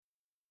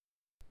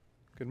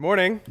Good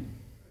morning.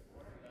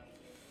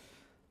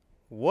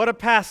 What a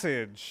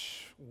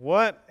passage.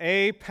 What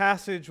a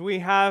passage we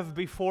have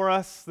before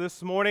us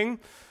this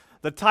morning.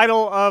 The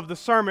title of the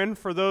sermon,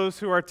 for those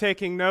who are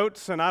taking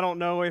notes, and I don't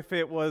know if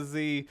it was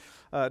the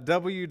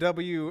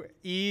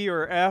WWE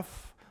or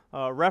F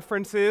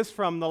references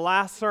from the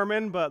last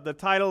sermon, but the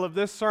title of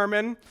this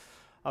sermon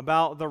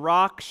about the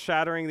rock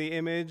shattering the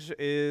image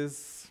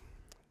is,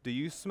 Do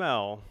You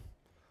Smell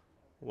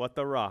What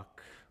the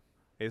Rock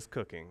is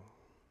Cooking?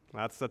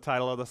 That's the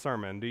title of the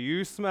sermon. Do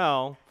you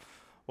smell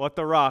what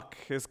the rock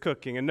is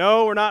cooking? And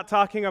no, we're not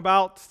talking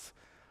about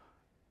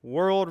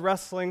World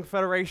Wrestling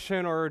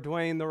Federation or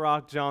Dwayne "The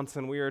Rock"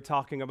 Johnson. We are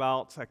talking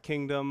about a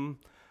kingdom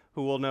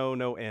who will know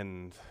no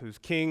end, whose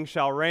king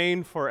shall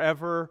reign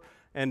forever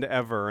and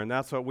ever. And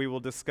that's what we will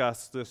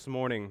discuss this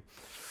morning.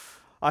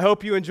 I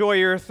hope you enjoy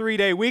your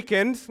 3-day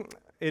weekend.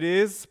 It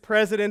is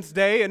President's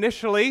Day,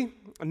 initially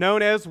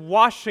known as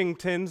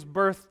Washington's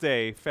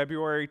birthday.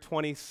 February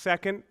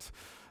 22nd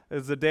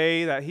is the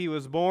day that he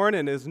was born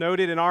and is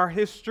noted in our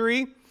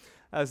history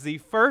as the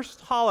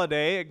first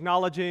holiday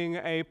acknowledging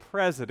a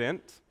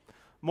president.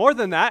 More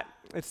than that,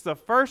 it's the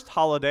first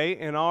holiday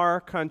in our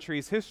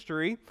country's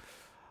history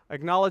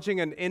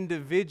acknowledging an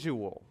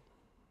individual,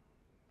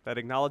 that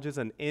acknowledges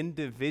an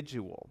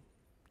individual,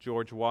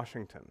 George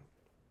Washington.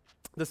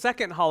 The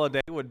second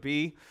holiday would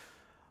be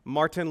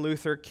Martin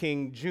Luther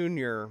King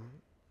Jr.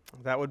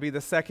 That would be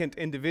the second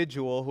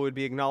individual who would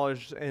be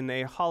acknowledged in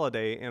a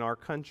holiday in our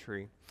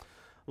country.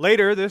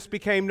 Later, this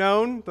became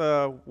known,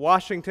 the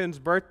Washington's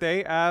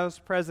birthday, as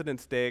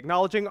President's Day,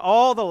 acknowledging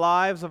all the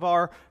lives of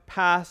our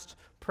past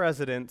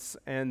presidents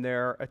and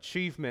their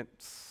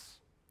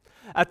achievements.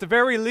 At the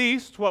very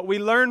least, what we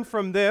learn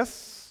from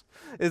this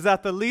is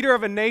that the leader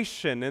of a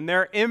nation and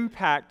their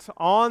impact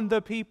on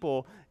the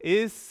people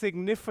is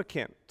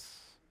significant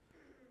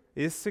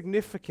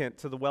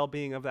to the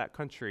well-being of that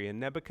country. And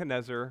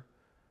Nebuchadnezzar,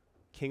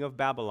 king of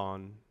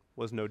Babylon,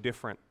 was no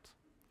different.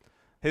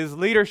 His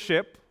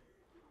leadership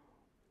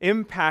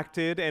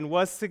impacted and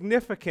was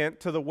significant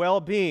to the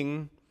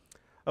well-being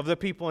of the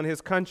people in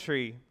his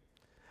country.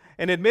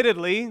 And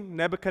admittedly,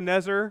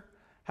 Nebuchadnezzar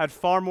had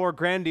far more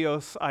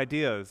grandiose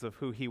ideas of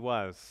who he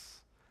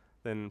was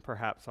than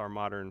perhaps our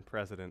modern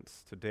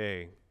presidents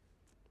today.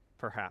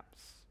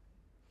 Perhaps.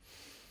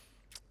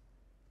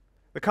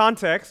 The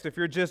context, if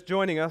you're just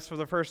joining us for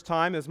the first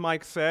time, as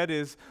Mike said,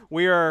 is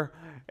we are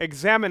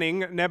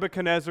examining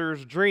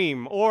Nebuchadnezzar's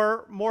dream,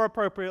 or more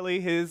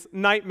appropriately, his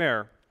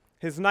nightmare.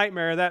 His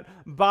nightmare that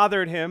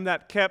bothered him,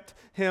 that kept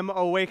him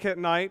awake at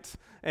night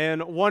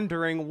and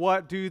wondering,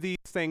 what do these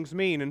things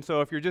mean? And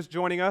so if you're just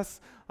joining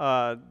us,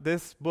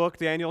 this book,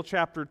 Daniel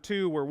chapter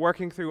 2, we're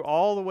working through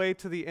all the way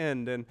to the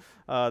end. And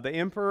the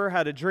emperor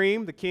had a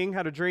dream, the king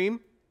had a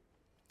dream.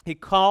 He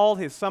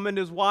summoned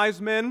his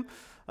wise men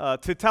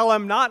to tell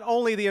him not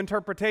only the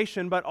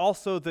interpretation, but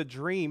also the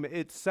dream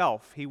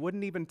itself. He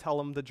wouldn't even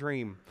tell him the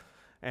dream.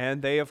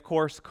 And they, of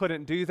course,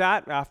 couldn't do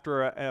that.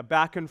 After a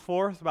back and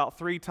forth about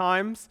 3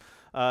 times,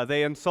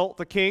 they insult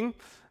the king,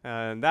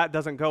 and that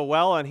doesn't go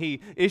well, and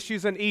he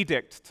issues an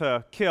edict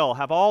to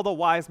have all the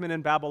wise men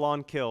in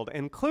Babylon killed,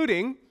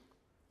 including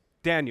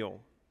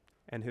Daniel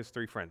and his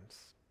 3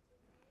 friends.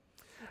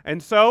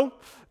 And so,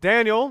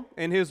 Daniel,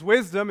 in his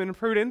wisdom and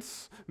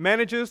prudence,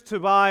 manages to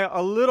buy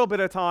a little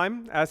bit of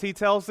time as he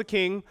tells the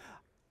king,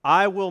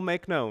 I will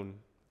make known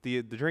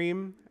the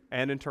dream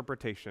and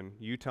interpretation.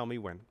 You tell me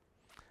when.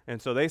 And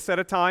so they set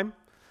a time,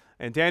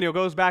 and Daniel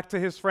goes back to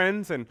his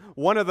friends, and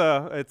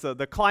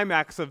the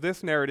climax of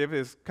this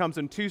narrative comes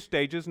in 2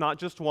 stages, not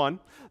just one.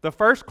 The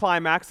first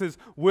climax is,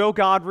 will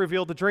God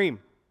reveal the dream?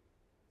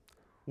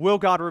 Will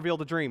God reveal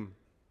the dream?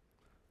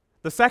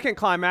 The second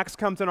climax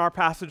comes in our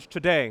passage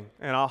today,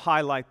 and I'll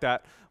highlight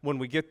that when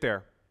we get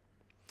there.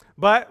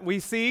 But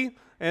we see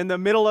in the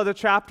middle of the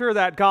chapter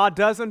that God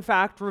does in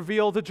fact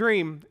reveal the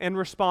dream in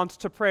response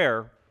to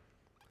prayer.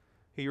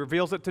 He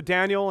reveals it to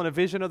Daniel in a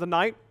vision of the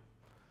night.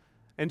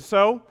 And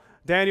so,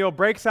 Daniel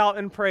breaks out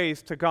in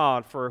praise to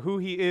God for who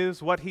he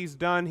is, what he's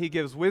done. He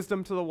gives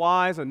wisdom to the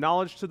wise and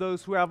knowledge to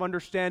those who have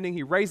understanding.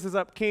 He raises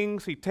up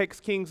kings. He takes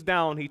kings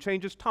down. He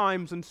changes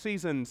times and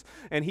seasons,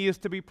 and he is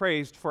to be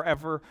praised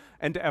forever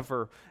and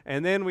ever.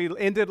 And then we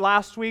ended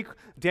last week,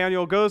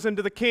 Daniel goes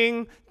into the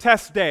king,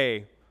 test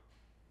day.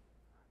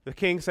 The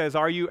king says,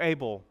 are you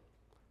able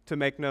to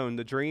make known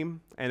the dream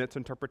and its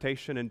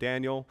interpretation? And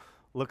Daniel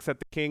looks at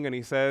the king and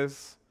he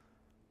says,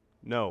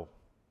 no.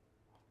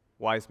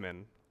 Wise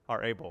men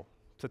are able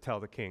to tell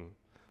the king,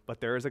 but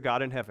there is a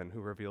God in heaven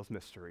who reveals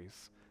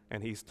mysteries,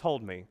 and he's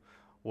told me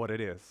what it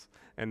is.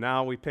 And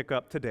now we pick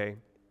up today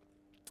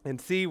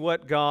and see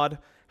what God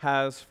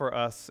has for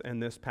us in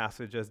this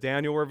passage as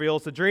Daniel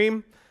reveals the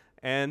dream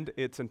and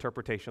its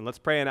interpretation. Let's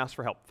pray and ask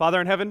for help.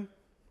 Father in heaven,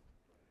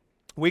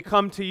 we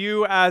come to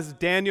you as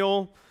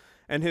Daniel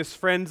and his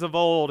friends of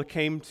old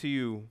came to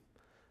you,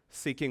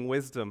 seeking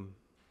wisdom,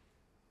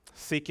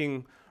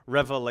 seeking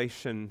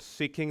revelation,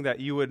 seeking that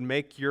you would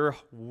make your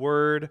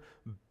word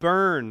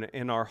burn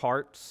in our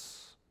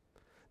hearts,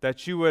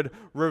 that you would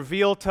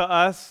reveal to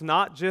us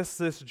not just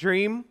this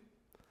dream,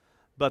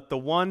 but the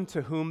one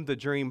to whom the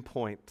dream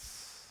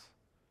points.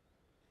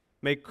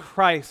 May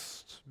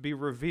Christ be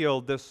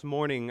revealed this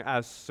morning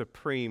as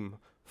supreme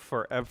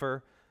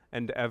forever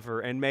and ever.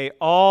 And may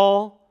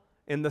all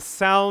in the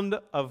sound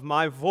of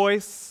my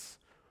voice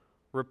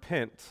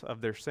repent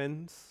of their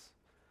sins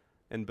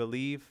and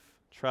believe,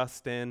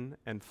 trust in,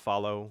 and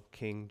follow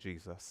King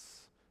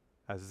Jesus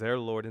as their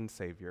Lord and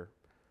Savior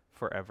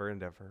forever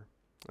and ever.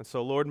 And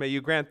so, Lord, may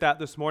you grant that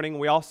this morning.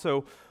 We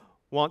also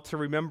want to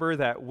remember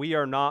that we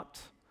are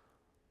not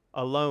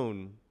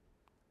alone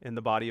in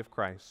the body of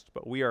Christ,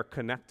 but we are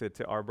connected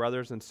to our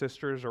brothers and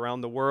sisters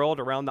around the world,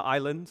 around the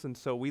islands. And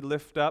so we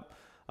lift up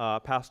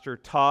Pastor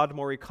Todd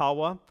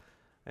Morikawa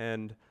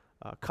and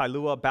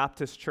Kailua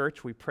Baptist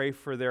Church. We pray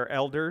for their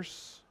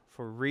elders,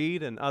 for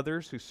Reed and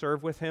others who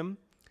serve with him.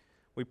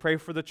 We pray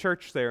for the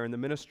church there and the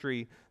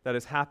ministry that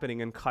is happening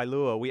in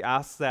Kailua. We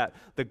ask that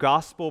the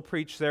gospel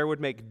preached there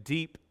would make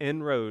deep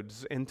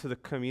inroads into the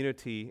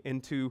community,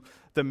 into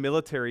the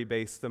military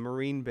base, the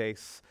Marine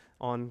base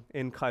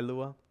in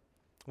Kailua.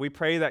 We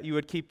pray that you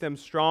would keep them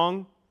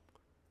strong,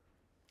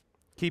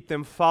 keep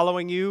them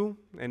following you,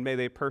 and may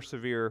they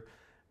persevere,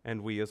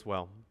 and we as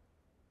well.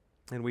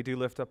 And we do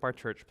lift up our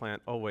church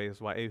plant always,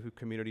 Wai'ehu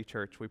Community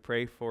Church. We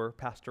pray for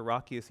Pastor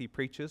Rocky as he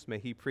preaches. May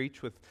he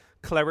preach with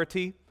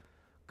clarity,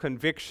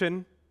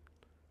 conviction,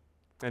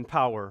 and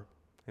power.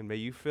 And may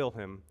you fill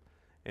him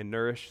and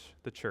nourish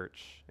the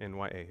church in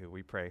Wai'ehu,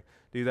 we pray.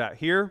 Do that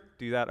here,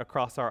 do that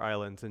across our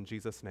islands in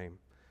Jesus' name.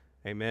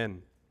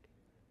 Amen.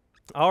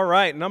 All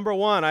right, number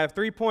one, I have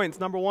 3 points.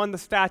 Number one, the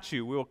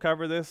statue. We will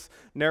cover this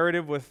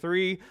narrative with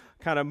 3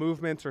 kind of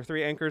movements or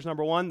 3 anchors.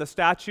 Number one, the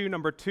statue.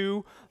 Number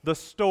 2, the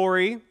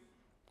story.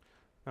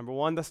 Number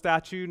 1, the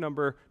statue.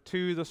 Number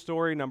 2, the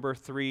story. Number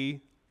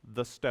 3,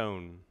 the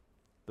stone.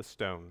 The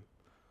stone.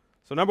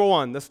 So number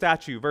 1, the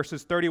statue,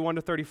 verses 31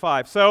 to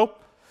 35. So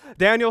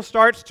Daniel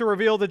starts to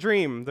reveal the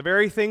dream, the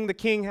very thing the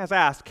king has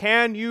asked.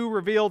 Can you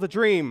reveal the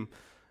dream?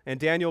 And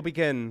Daniel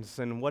begins.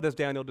 And what does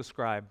Daniel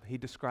describe? He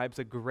describes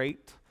a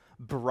great,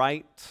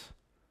 bright,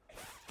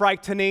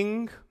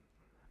 frightening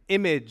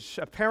image.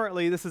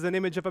 Apparently, this is an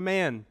image of a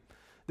man.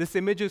 This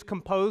image is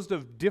composed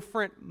of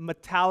different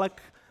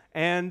metallic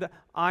and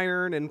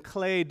iron and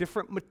clay,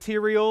 different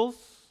materials.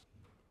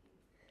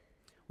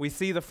 We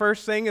see the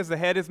first thing is the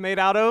head is made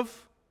out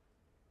of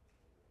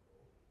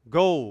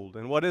gold.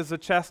 And what is the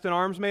chest and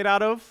arms made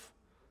out of?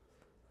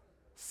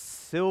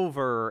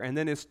 Silver. And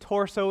then his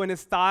torso and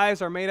his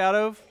thighs are made out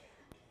of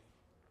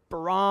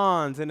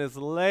bronze. And his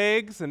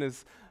legs and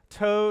his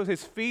toes,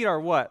 his feet are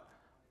what?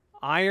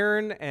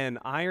 Iron, and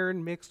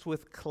iron mixed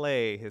with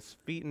clay. His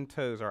feet and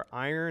toes are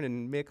iron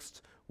and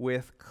mixed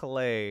with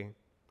clay.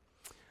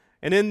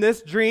 And in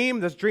this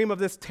dream of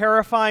this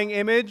terrifying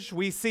image,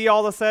 we see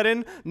all of a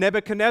sudden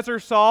Nebuchadnezzar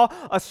saw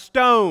a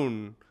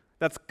stone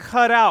that's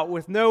cut out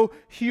with no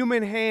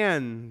human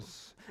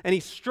hands. And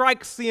he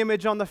strikes the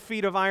image on the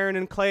feet of iron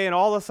and clay, and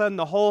all of a sudden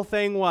the whole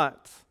thing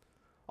what?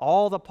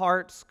 All the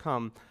parts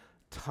come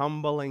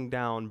tumbling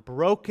down,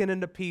 broken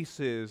into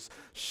pieces,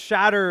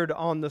 shattered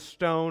on the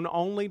stone,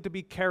 only to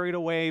be carried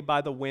away by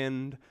the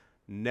wind,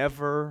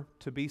 never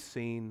to be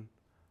seen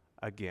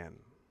again.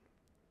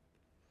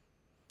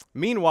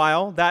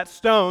 Meanwhile, that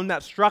stone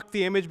that struck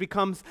the image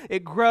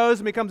grows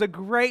and becomes a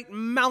great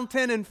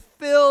mountain and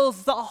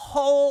fills the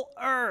whole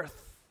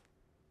earth.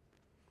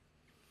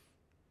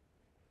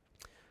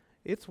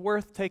 It's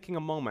worth taking a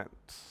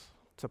moment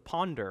to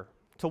ponder,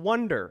 to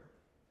wonder,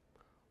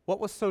 what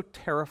was so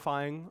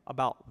terrifying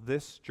about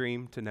this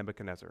dream to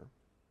Nebuchadnezzar?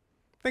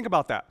 Think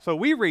about that. So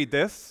we read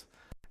this,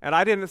 and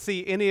I didn't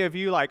see any of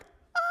you like,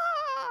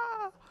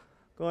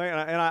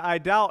 and I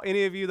doubt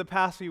any of you the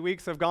past few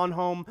weeks have gone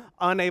home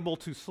unable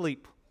to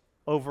sleep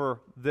over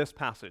this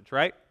passage,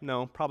 right?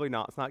 No, probably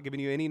not. It's not giving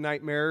you any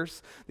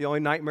nightmares. The only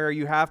nightmare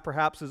you have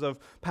perhaps is of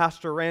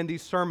Pastor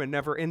Randy's sermon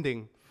never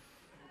ending.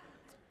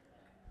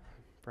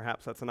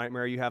 Perhaps that's a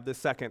nightmare you have this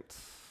second.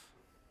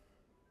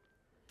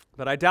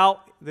 But I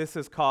doubt this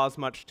has caused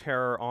much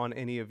terror on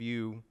any of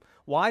you.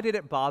 Why did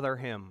it bother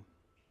him?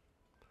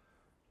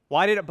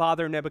 Why did it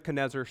bother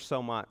Nebuchadnezzar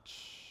so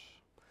much?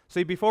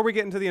 See, before we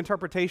get into the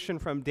interpretation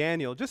from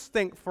Daniel, just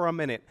think for a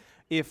minute.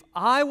 If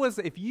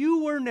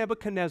you were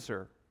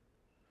Nebuchadnezzar,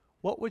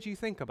 what would you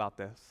think about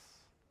this?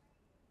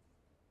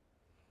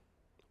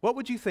 What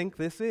would you think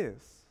this is?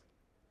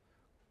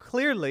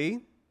 Clearly,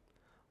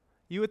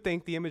 you would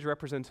think the image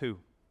represents who?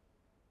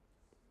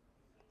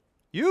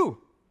 You,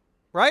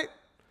 right?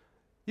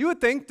 You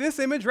would think this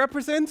image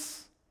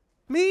represents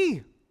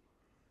me.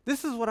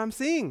 This is what I'm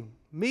seeing.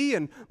 Me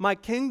and my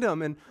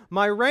kingdom and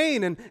my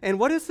reign. And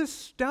what is this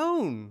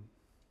stone?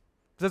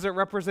 Does it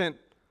represent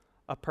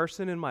a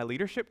person in my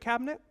leadership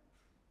cabinet?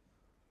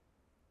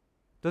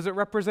 Does it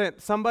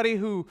represent somebody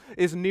who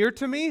is near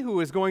to me, who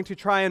is going to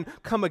try and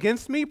come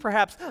against me,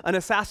 perhaps an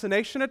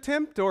assassination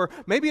attempt? Or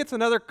maybe it's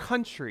another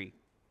country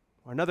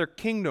or another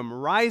kingdom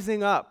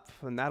rising up,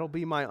 and that'll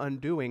be my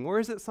undoing. Or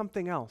is it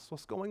something else?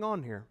 What's going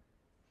on here?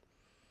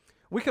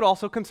 We could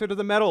also consider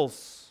the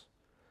metals.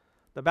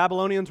 The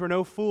Babylonians were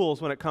no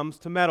fools when it comes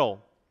to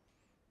metal.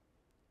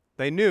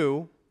 They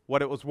knew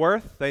what it was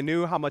worth. They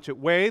knew how much it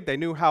weighed. They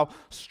knew how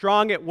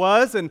strong it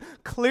was. And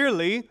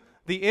clearly,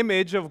 the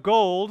image of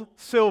gold,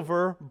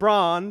 silver,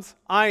 bronze,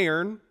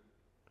 iron,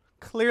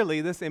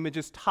 clearly this image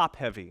is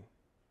top-heavy.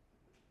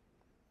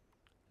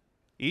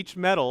 Each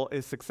metal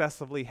is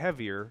successively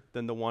heavier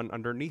than the one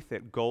underneath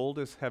it. Gold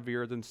is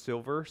heavier than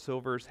silver.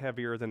 Silver is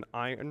heavier than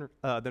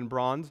than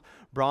bronze.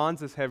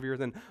 Bronze is heavier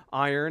than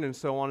iron, and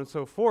so on and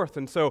so forth.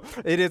 And so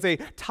it is a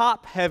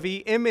top-heavy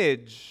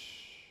image.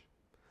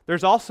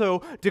 There's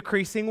also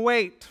decreasing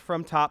weight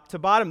from top to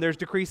bottom. There's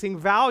decreasing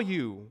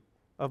value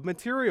of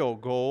material.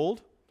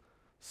 Gold,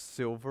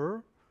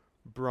 silver,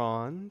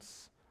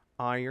 bronze,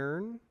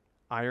 iron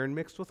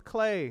mixed with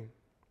clay.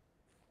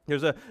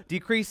 There's a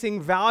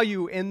decreasing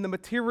value in the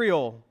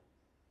material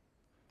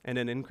and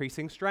an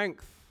increasing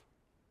strength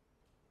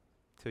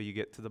till you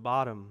get to the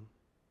bottom.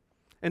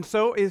 And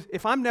so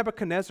if I'm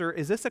Nebuchadnezzar,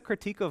 is this a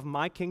critique of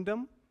my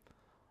kingdom,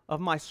 of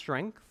my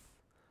strength,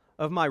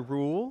 of my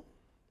rule?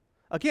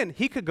 Again,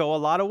 he could go a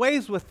lot of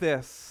ways with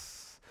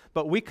this,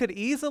 but we could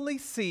easily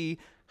see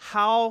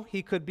how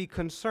he could be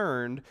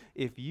concerned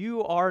if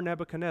you are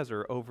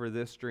Nebuchadnezzar over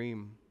this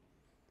dream.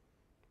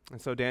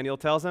 And so Daniel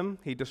tells him,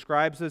 he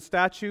describes the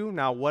statue.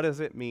 Now, what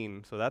does it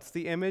mean? So that's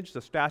the image,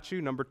 the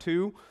statue. Number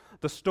 2,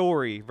 the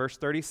story, verse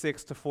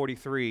 36 to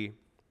 43.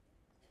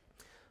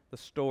 The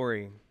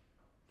story.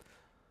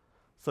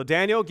 So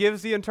Daniel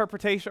gives the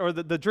interpretation, or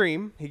the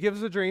dream. He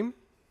gives the dream.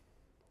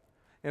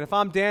 And if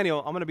I'm Daniel,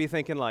 I'm going to be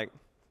thinking like,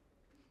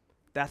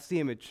 that's the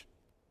image.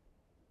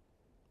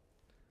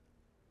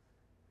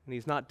 And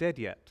he's not dead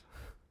yet.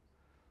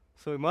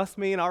 So it must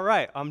mean, all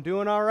right, I'm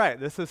doing all right.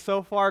 This is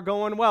so far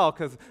going well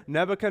because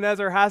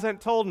Nebuchadnezzar hasn't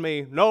told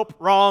me, nope,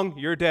 wrong,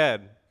 you're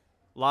dead.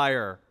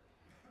 Liar.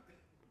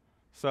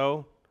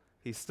 So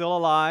he's still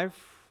alive,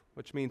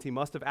 which means he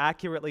must have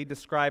accurately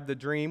described the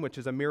dream, which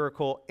is a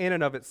miracle in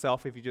and of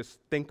itself if you just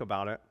think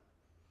about it.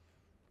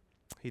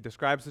 He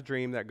describes the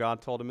dream that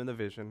God told him in the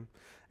vision.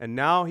 And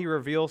now he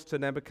reveals to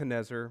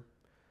Nebuchadnezzar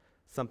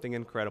something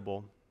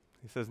incredible.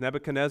 He says,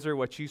 Nebuchadnezzar,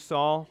 what you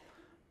saw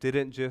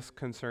didn't just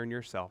concern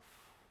yourself.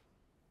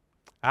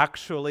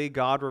 Actually,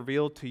 God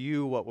revealed to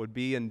you what would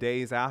be in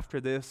days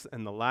after this,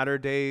 in the latter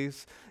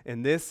days.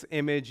 In this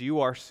image, you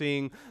are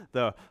seeing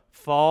the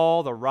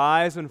fall, the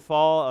rise and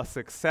fall, a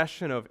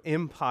succession of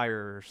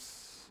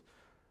empires,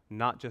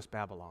 not just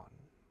Babylon.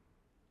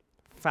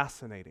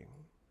 Fascinating.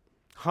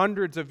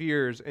 Hundreds of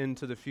years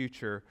into the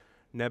future,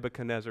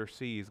 Nebuchadnezzar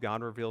sees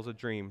God reveals a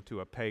dream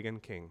to a pagan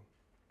king.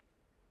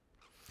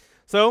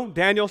 So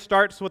Daniel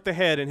starts with the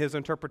head in his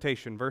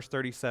interpretation, verse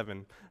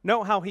 37.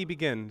 Note how he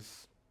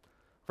begins.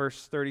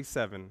 Verse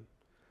 37.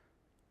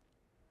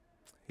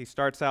 He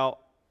starts out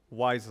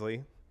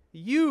wisely.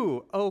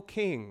 You, O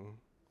king,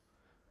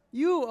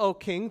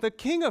 the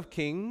King of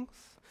kings,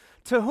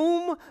 to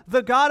whom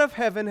the God of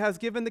heaven has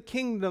given the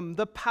kingdom,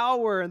 the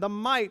power, and the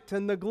might,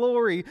 and the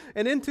glory,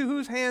 and into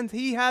whose hands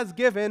he has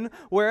given,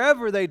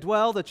 wherever they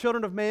dwell, the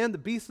children of man, the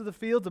beasts of the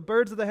field, the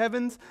birds of the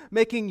heavens,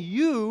 making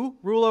you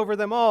rule over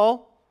them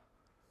all,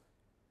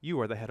 you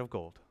are the head of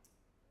gold.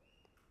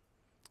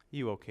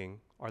 You, O king,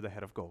 are the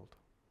head of gold.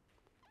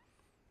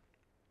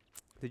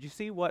 Did you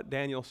see what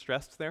Daniel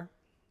stressed there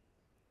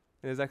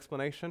in his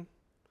explanation?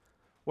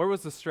 Where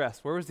was the stress?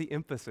 Where was the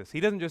emphasis?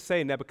 He doesn't just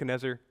say,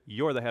 Nebuchadnezzar,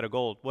 you're the head of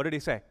gold. What did he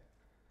say?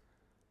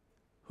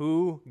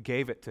 Who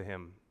gave it to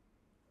him?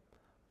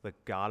 The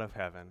God of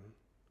heaven.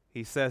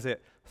 He says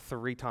it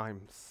 3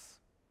 times.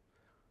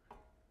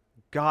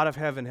 God of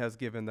heaven has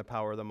given the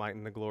power, the might,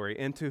 and the glory,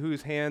 into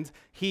whose hands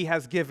he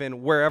has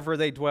given, wherever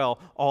they dwell,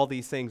 all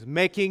these things,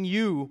 making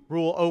you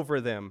rule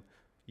over them.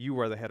 You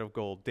are the head of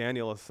gold.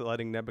 Daniel is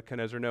letting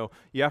Nebuchadnezzar know.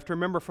 You have to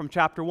remember from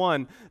chapter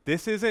 1,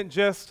 this isn't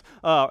just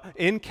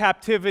in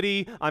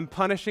captivity, I'm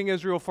punishing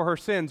Israel for her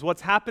sins.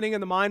 What's happening in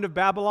the mind of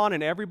Babylon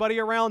and everybody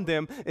around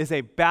them is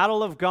a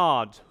battle of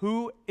gods.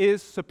 Who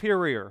is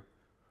superior?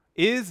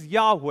 Is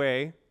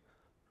Yahweh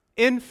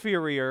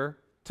inferior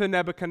to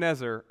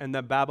Nebuchadnezzar and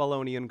the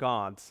Babylonian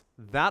gods?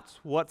 That's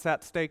what's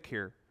at stake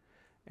here.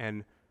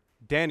 And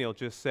Daniel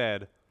just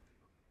said,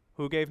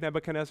 who gave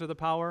Nebuchadnezzar the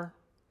power?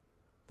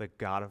 The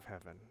God of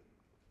heaven.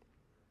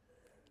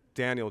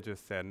 Daniel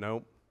just said,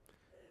 nope,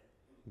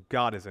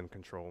 God is in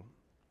control.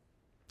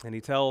 And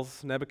he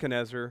tells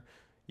Nebuchadnezzar,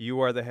 you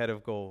are the head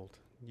of gold.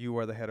 You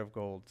are the head of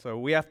gold. So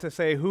we have to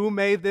say, who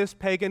made this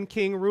pagan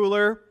king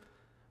ruler?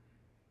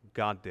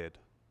 God did.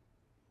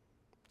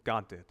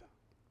 God did.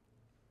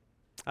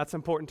 That's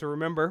important to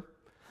remember.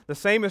 The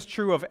same is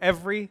true of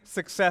every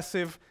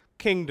successive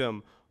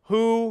kingdom.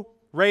 Who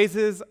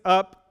raises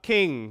up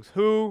kings?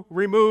 Who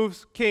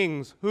removes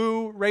kings?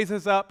 Who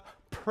raises up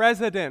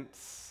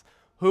presidents?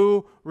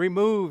 Who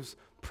removes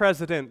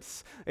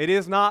presidents? It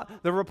is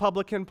not the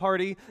Republican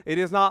Party. It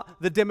is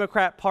not the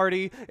Democrat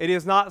Party. It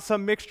is not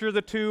some mixture of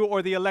the two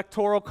or the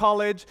Electoral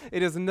College.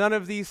 It is none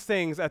of these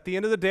things. At the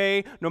end of the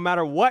day, no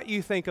matter what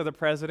you think of the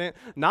president,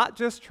 not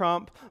just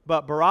Trump,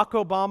 but Barack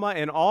Obama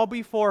and all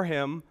before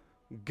him,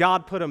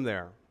 God put him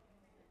there.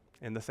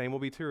 And the same will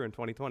be true in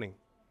 2020,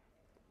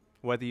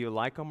 whether you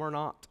like them or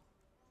not.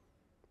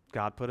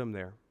 God put him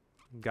there.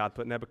 God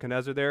put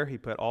Nebuchadnezzar there. He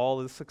put all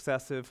the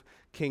successive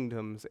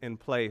kingdoms in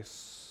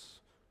place.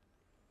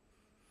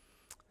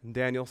 And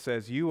Daniel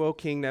says, "You, O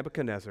King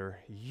Nebuchadnezzar,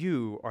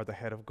 you are the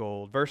head of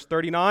gold." Verse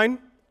 39,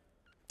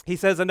 he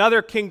says,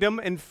 "Another kingdom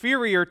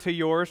inferior to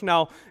yours."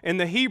 Now, in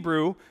the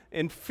Hebrew,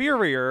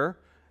 inferior,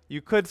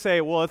 you could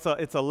say, well,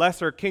 it's a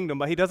lesser kingdom,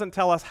 but he doesn't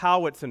tell us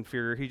how it's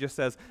inferior. He just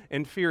says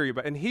inferior.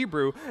 But in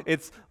Hebrew,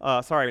 it's,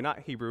 not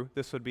Hebrew,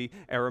 this would be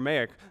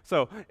Aramaic.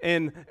 So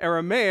in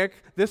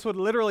Aramaic, this would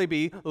literally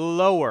be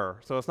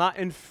lower. So it's not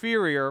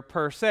inferior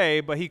per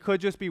se, but he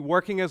could just be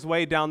working his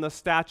way down the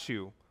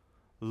statue.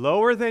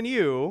 Lower than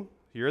you,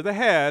 you're the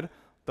head,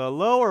 the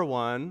lower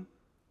one,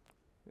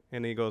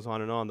 and he goes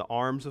on and on, the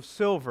arms of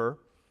silver.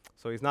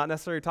 So he's not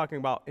necessarily talking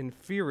about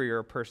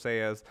inferior per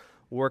se as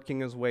working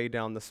his way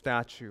down the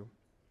statue.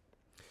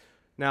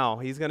 Now,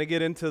 he's going to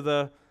get into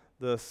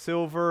the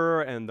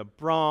silver and the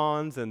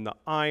bronze and the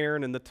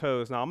iron and the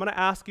toes. Now, I'm going to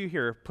ask you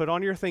here, put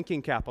on your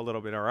thinking cap a little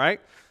bit, all right?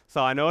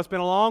 So I know it's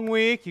been a long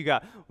week. You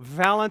got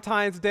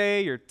Valentine's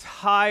Day. You're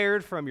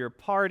tired from your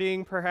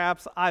partying,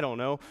 perhaps. I don't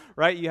know,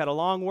 right? You had a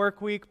long work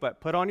week,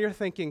 but put on your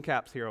thinking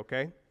caps here,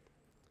 okay? I'm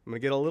going to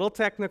get a little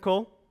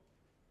technical.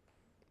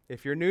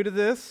 If you're new to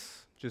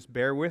this, just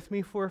bear with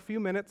me for a few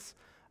minutes.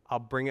 I'll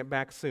bring it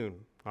back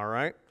soon, all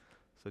right?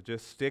 So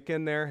just stick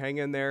in there, hang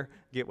in there,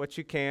 get what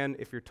you can.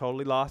 If you're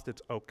totally lost,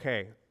 it's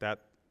okay.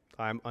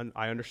 I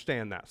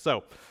understand that.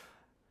 So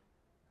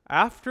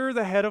after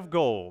the head of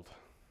gold,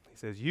 he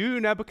says,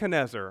 "You,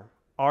 Nebuchadnezzar,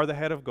 are the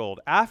head of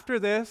gold." After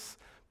this,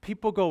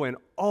 people go in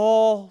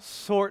all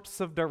sorts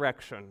of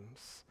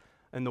directions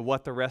into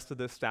what the rest of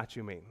this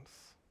statue means.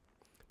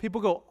 People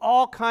go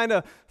all kind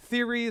of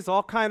theories,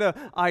 all kind of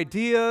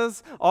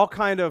ideas, all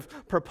kind of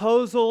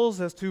proposals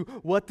as to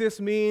what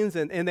this means,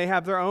 and they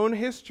have their own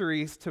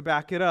histories to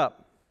back it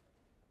up.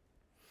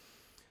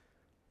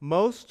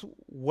 Most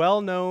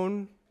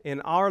well-known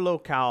in our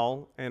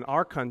locale, in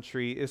our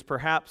country, is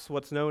perhaps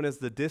what's known as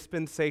the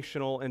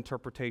dispensational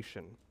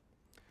interpretation.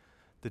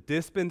 The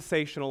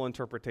dispensational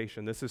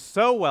interpretation. This is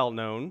so well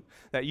known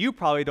that you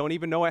probably don't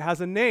even know it has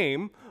a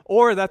name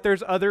or that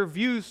there's other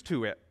views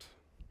to it.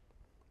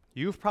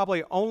 You've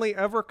probably only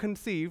ever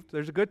conceived,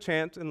 there's a good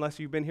chance, unless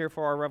you've been here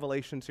for our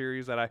Revelation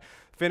series that I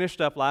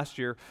finished up last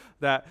year,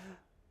 that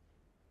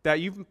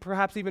you've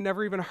perhaps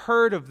never even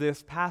heard of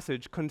this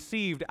passage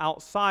conceived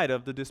outside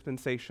of the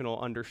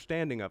dispensational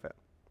understanding of it.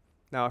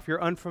 Now, if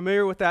you're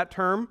unfamiliar with that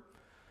term,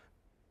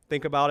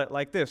 think about it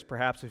like this.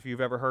 Perhaps if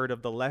you've ever heard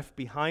of the Left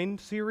Behind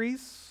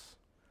series,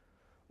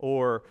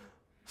 or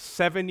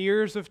 7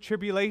 Years of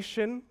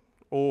Tribulation,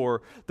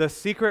 or the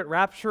Secret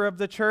Rapture of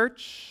the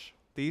Church,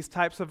 these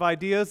types of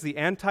ideas, the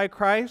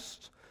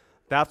Antichrist,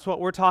 that's what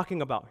we're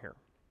talking about here.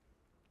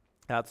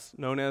 That's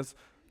known as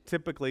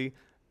typically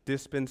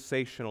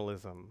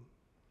dispensationalism.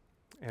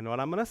 And what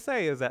I'm going to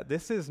say is that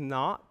it is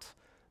not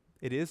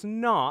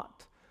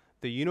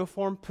the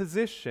uniform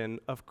position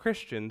of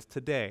Christians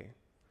today.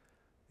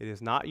 It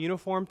is not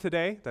uniform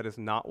today. That is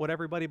not what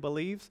everybody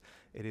believes.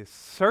 It is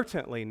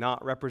certainly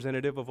not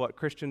representative of what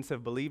Christians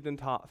have believed and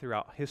taught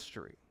throughout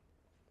history.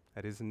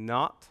 That is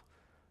not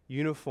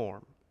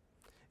uniform.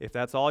 If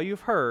that's all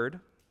you've heard,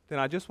 then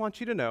I just want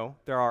you to know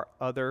there are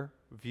other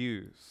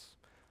views.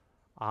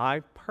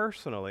 I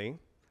personally,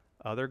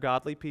 other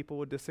godly people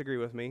would disagree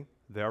with me.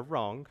 They're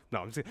wrong.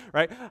 No, I'm just kidding,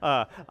 right?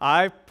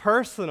 I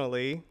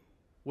personally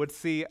would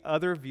see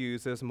other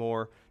views as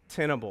more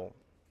tenable.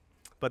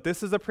 But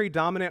this is a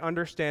predominant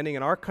understanding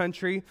in our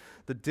country,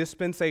 the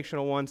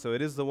dispensational one, so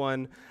it is the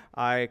one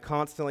I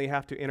constantly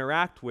have to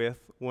interact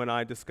with when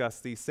I discuss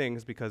these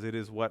things because it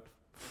is what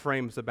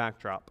frames the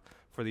backdrop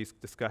for these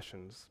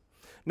discussions.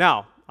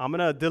 Now, I'm going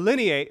to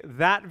delineate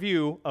that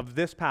view of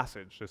this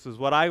passage. This is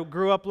what I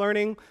grew up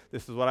learning.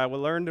 This is what I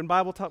learned in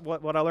Bible,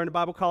 what I learned in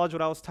Bible college,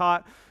 what I was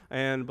taught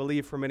and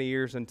believed for many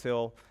years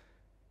until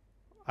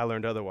I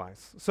learned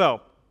otherwise.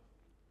 So,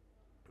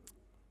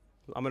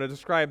 I'm going to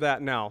describe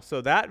that now.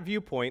 So that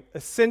viewpoint,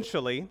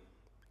 essentially,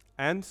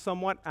 and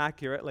somewhat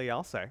accurately,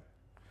 I'll say,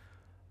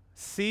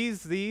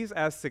 sees these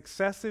as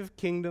successive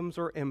kingdoms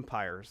or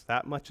empires.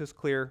 That much is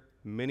clear.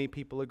 Many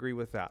people agree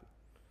with that.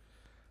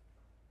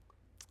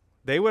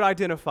 They would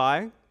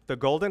identify the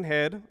golden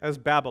head as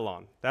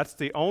Babylon. That's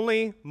the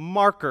only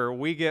marker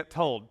we get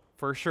told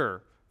for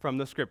sure from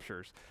the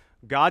scriptures.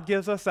 God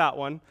gives us that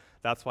one.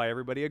 That's why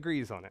everybody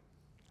agrees on it.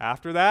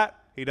 After that,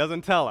 he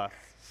doesn't tell us.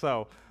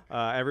 So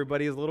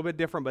everybody is a little bit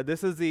different, but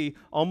this is the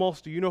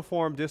almost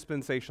uniform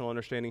dispensational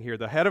understanding here.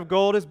 The head of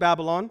gold is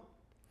Babylon.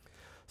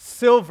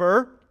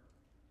 Silver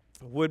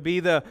would be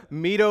the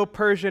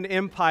Medo-Persian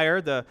Empire,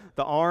 the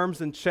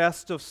arms and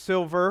chest of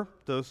silver,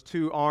 those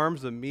two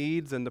arms, the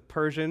Medes and the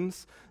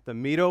Persians, the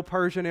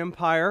Medo-Persian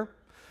Empire,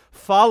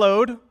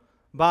 followed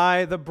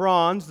by the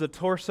bronze, the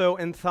torso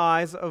and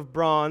thighs of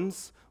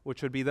bronze,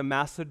 which would be the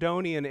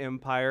Macedonian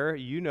Empire.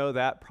 You know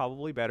that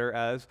probably better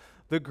as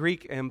the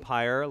Greek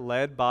Empire,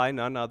 led by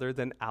none other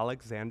than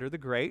Alexander the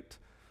Great.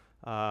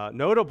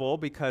 Notable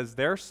because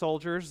their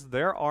soldiers,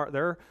 their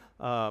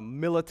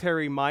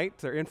military might,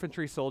 their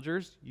infantry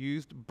soldiers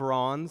used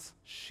bronze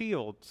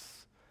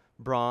shields,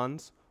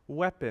 bronze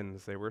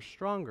weapons. They were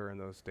stronger in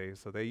those days,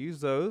 so they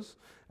used those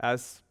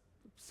as,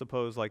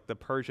 suppose, like the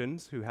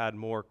Persians who had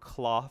more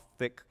cloth,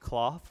 thick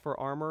cloth for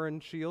armor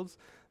and shields.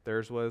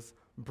 Theirs was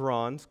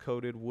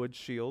bronze-coated wood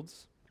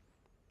shields.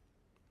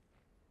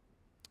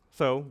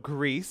 So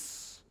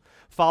Greece,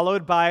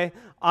 followed by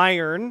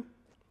iron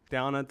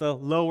down at the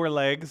lower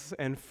legs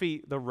and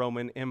feet, the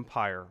Roman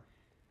Empire.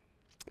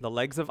 The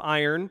legs of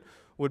iron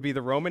would be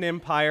the Roman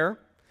Empire.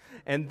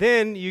 And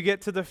then you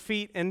get to the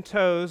feet and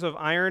toes of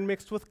iron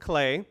mixed with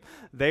clay.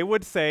 They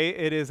would say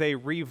it is a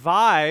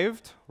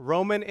revived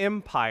Roman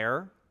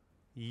Empire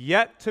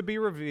yet to be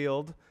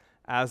revealed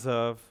as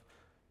of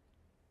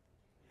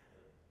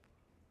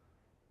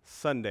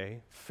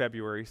Sunday,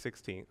 February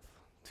 16th,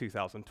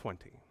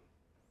 2020.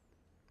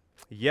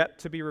 Yet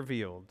to be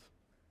revealed.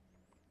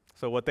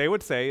 So what they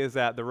would say is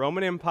that the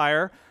Roman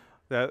Empire,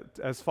 that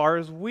as far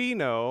as we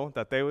know,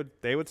 that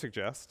they would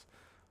suggest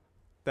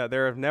that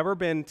there have never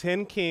been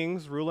 10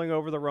 kings ruling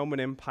over the Roman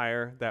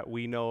Empire that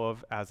we know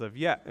of as of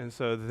yet. And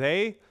so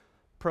they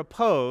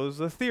propose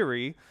the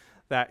theory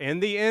that in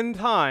the end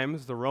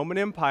times, the Roman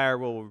Empire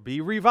will be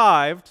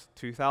revived,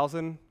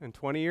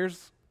 2,020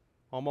 years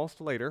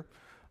almost later,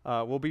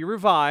 will be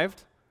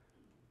revived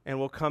and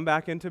will come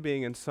back into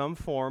being in some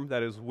form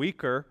that is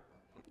weaker,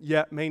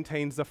 yet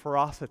maintains the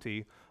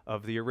ferocity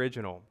of the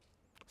original.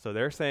 So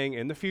they're saying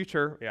in the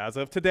future, as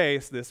of today,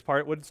 so this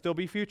part would still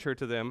be future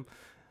to them,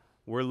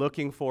 we're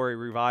looking for a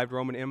revived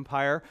Roman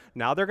Empire.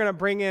 Now they're going to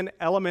bring in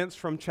elements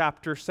from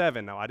chapter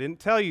 7. Now I didn't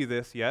tell you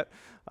this yet,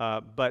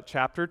 but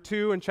chapter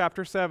 2 and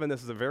chapter 7,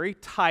 this is a very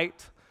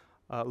tight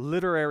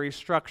literary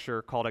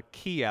structure called a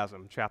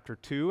chiasm. Chapter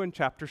 2 and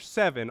chapter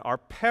 7 are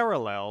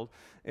paralleled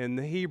in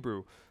the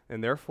Hebrew,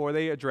 and therefore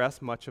they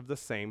address much of the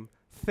same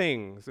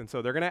things. And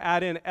so they're going to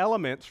add in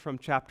elements from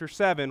chapter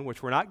 7,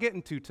 which we're not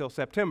getting to till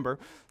September.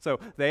 So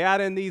they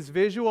add in these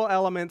visual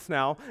elements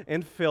now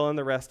and fill in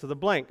the rest of the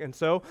blank. And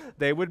so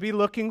they would be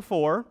looking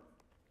for,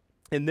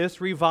 in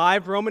this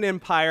revived Roman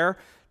Empire,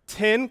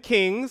 10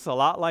 kings, a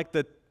lot like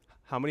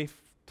how many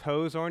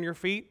toes are on your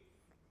feet?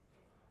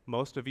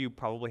 Most of you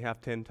probably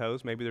have 10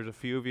 toes. Maybe there's a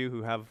few of you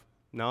who have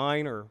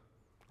 9 or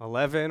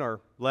 11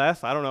 or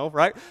less. I don't know,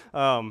 right?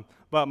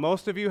 But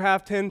most of you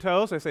have 10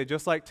 toes. They say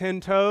just like 10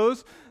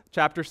 toes.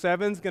 Chapter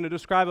 7 is going to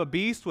describe a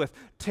beast with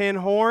 10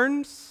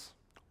 horns.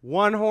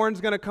 One horn's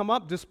going to come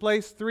up,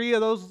 displace 3 of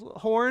those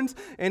horns,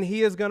 and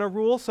he is going to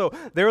rule. So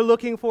they're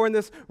looking for, in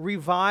this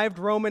revived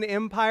Roman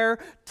Empire,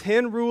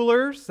 10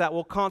 rulers that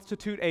will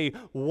constitute a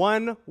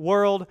one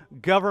world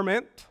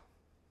government,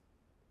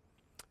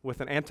 with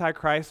an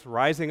antichrist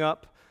rising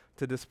up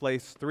to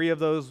displace 3 of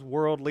those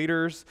world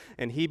leaders,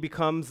 and he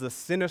becomes the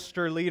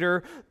sinister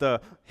leader, the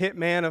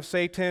hitman of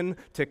Satan,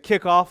 to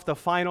kick off the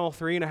final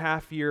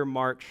 3.5-year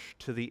march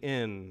to the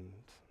end.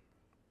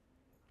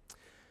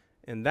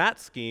 In that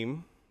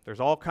scheme, there's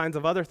all kinds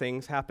of other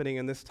things happening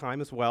in this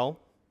time as well.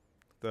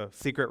 The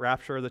secret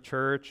rapture of the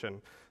church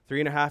and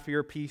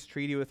 3.5-year peace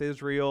treaty with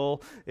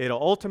Israel. It'll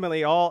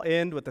ultimately all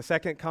end with the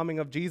second coming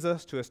of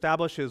Jesus to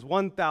establish his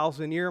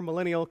 1,000-year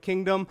millennial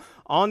kingdom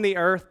on the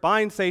earth,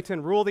 bind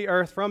Satan, rule the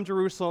earth from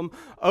Jerusalem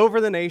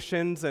over the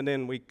nations, and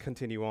then we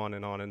continue on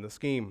in the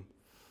scheme.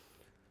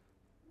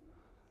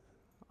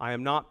 I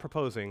am not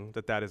proposing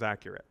that that is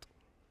accurate.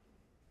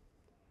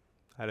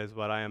 That is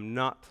what I am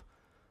not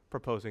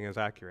proposing as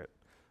accurate.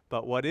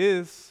 But what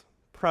is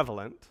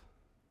prevalent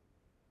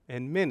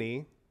in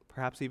many,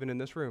 perhaps even in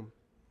this room,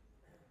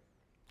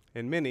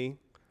 in many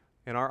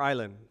in our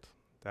island,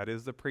 that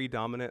is the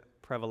predominant,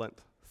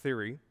 prevalent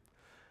theory.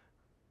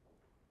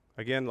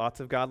 Again,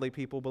 lots of godly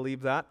people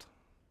believe that.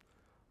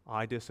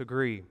 I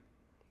disagree.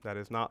 That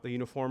is not the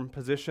uniform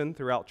position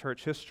throughout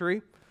church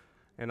history,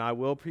 and I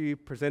will be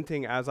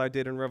presenting as I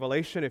did in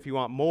Revelation. If you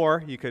want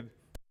more, you could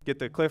get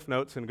the Cliff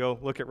Notes and go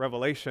look at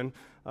Revelation,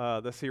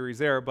 the series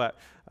there, but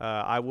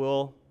I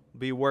will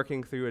be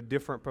working through a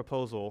different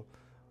proposal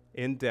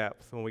in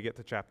depth when we get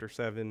to chapter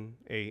 7,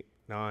 8,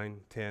 9,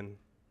 10,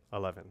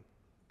 11,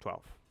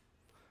 12.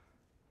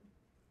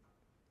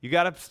 You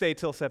got to stay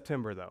till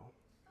September, though.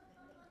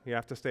 You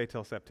have to stay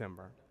till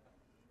September.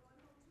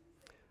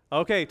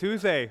 Okay,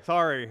 Tuesday.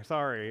 Sorry.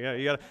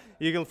 Yeah,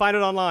 you can find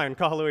it online,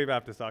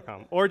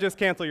 calllouisbaptist.com, or just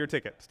cancel your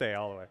ticket. Stay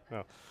all the way.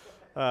 No,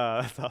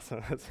 that's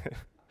awesome. That's it.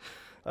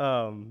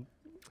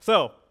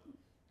 So,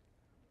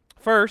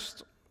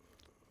 first,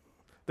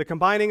 the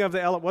combining of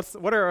the elements.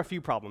 What are a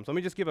few problems? Let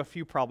me just give a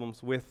few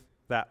problems with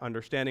that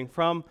understanding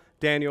from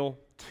Daniel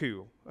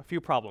 2. A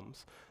few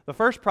problems. The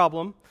first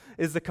problem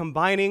is the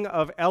combining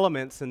of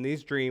elements in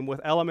these dreams with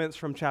elements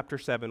from chapter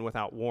 7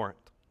 without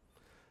warrant.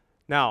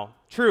 Now,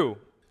 true,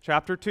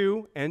 chapter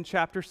 2 and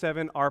chapter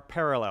 7 are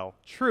parallel.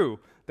 True,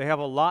 they have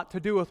a lot to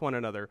do with one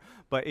another,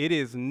 but it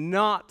is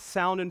not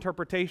sound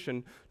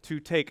interpretation to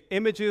take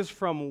images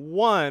from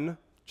one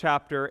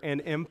chapter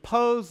and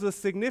impose the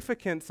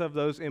significance of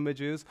those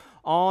images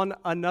on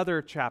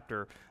another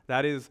chapter.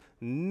 That is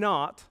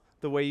not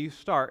the way you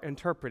start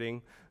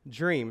interpreting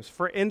dreams.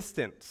 For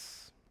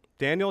instance,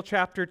 Daniel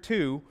chapter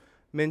 2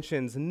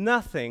 mentions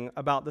nothing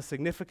about the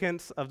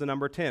significance of the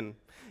number 10.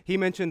 He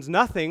mentions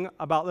nothing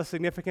about the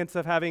significance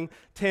of having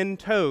 10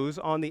 toes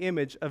on the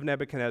image of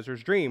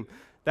Nebuchadnezzar's dream.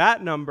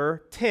 That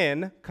number,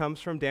 10, comes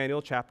from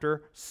Daniel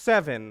chapter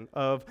 7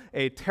 of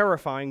a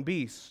terrifying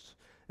beast.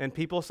 And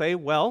people say,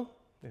 well,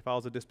 if I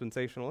was a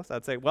dispensationalist,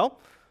 I'd say, well,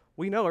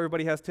 we know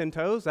everybody has 10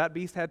 toes. That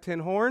beast had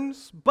 10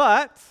 horns.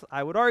 But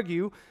I would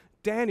argue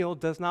Daniel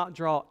does not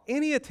draw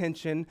any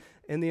attention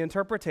in the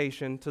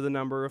interpretation to the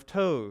number of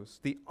toes.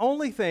 The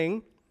only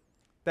thing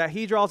that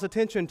he draws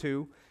attention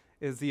to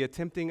is the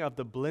attempting of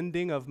the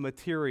blending of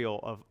material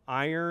of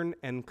iron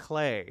and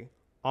clay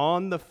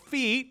on the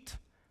feet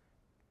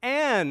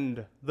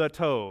and the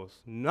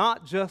toes,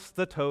 not just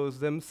the toes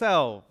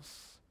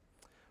themselves.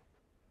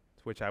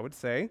 Which I would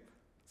say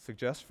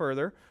suggests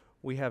further,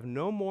 we have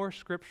no more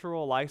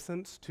scriptural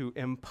license to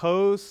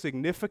impose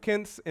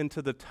significance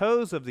into the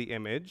toes of the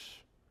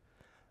image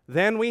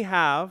than we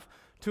have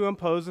to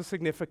impose a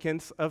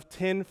significance of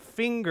 10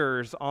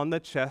 fingers on the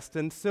chest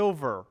and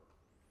silver,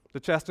 the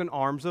chest and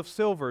arms of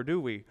silver, do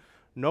we?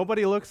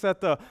 Nobody looks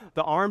at the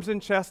arms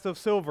and chest of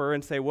silver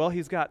and say, well,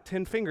 he's got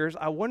 10 fingers.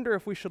 I wonder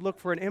if we should look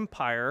for an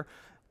empire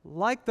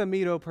like the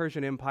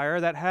Medo-Persian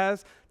Empire that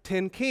has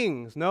 10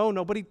 kings. No,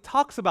 nobody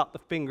talks about the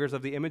fingers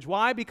of the image.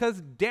 Why?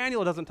 Because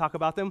Daniel doesn't talk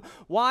about them.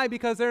 Why?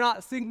 Because they're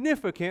not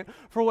significant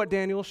for what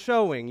Daniel's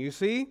showing, you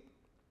see?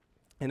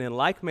 And in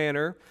like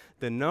manner,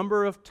 the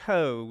number of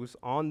toes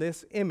on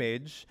this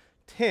image,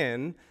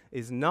 10,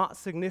 is not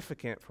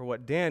significant for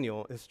what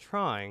Daniel is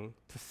trying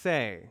to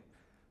say.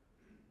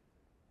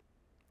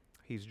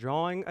 He's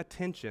drawing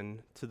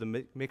attention to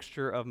the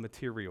mixture of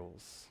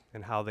materials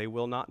and how they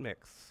will not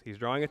mix. He's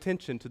drawing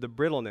attention to the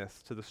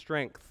brittleness, to the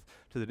strength,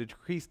 to the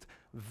decreased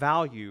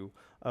value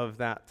of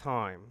that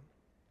time.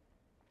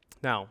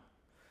 Now,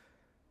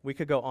 we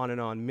could go on and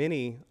on.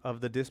 Many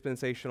of the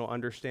dispensational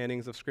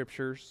understandings of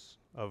scriptures,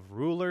 of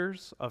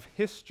rulers, of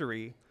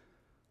history,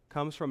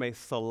 comes from a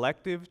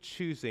selective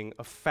choosing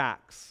of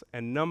facts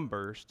and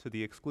numbers to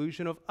the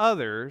exclusion of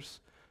others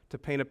to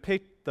paint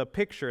the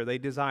picture they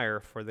desire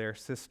for their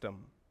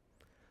system.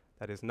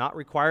 That is not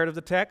required of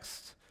the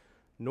text,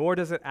 nor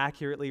does it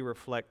accurately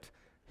reflect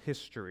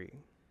history.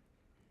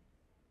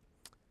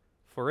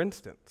 For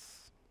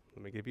instance,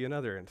 let me give you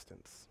another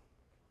instance.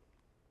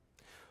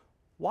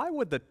 Why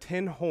would the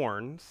 10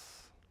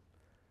 horns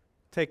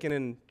taken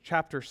in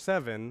chapter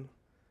 7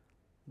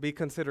 be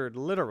considered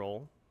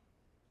literal?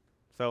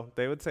 So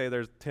they would say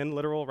there's 10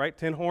 literal, right?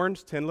 10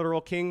 horns, 10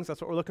 literal kings,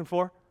 that's what we're looking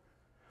for.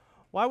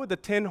 Why would the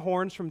 10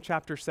 horns from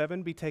chapter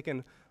 7 be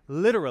taken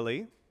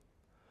literally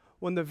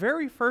when the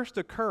very first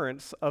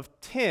occurrence of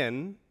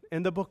 10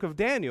 in the book of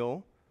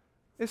Daniel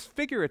is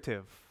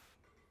figurative?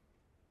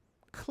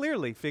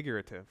 Clearly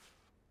figurative.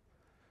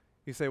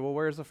 You say, well,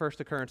 where's the first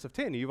occurrence of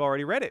 10? You've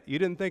already read it. You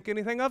didn't think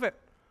anything of it.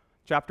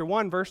 Chapter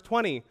 1, verse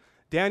 20.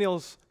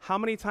 Daniel's how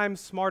many times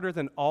smarter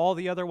than all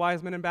the other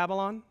wise men in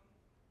Babylon?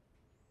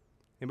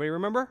 Anybody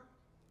remember?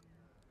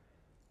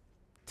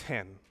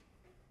 10.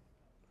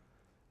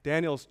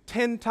 Daniel's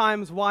 10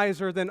 times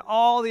wiser than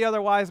all the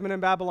other wise men in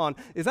Babylon.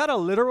 Is that a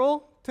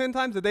literal 10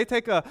 times? Did they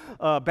take a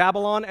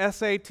Babylon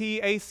SAT,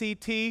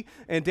 ACT,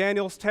 and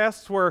Daniel's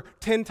tests were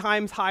 10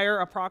 times higher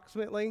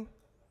approximately?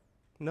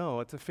 No,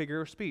 it's a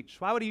figure of speech.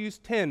 Why would he use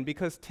 10?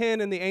 Because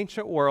 10 in the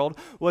ancient world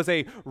was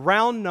a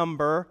round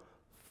number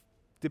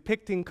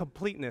depicting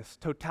completeness,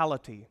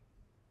 totality,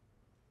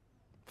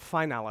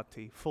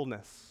 finality,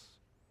 fullness.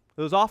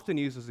 Those often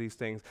uses these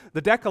things.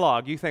 The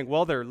Decalogue, you think,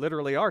 well, there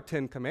literally are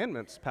 10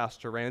 commandments,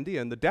 Pastor Randy.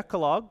 And the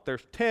Decalogue,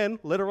 there's 10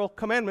 literal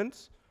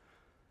commandments.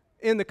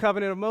 In the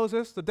covenant of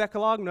Moses, the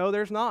Decalogue, no,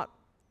 there's not.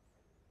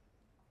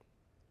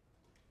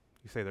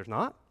 You say there's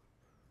not?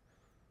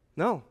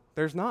 No,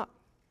 there's not.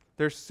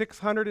 There's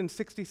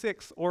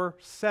 666 or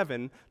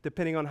 7,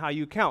 depending on how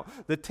you count.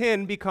 The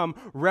 10 become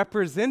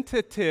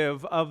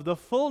representative of the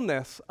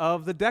fullness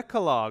of the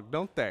Decalogue,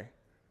 don't they?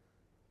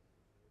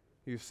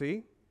 You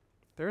see?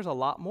 There's a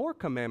lot more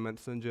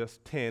commandments than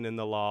just 10 in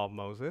the law of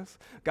Moses.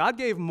 God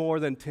gave more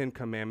than 10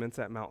 commandments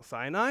at Mount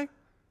Sinai.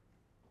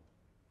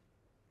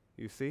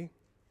 You see?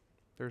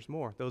 There's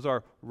more. Those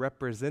are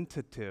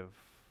representative.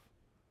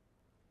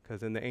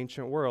 Because in the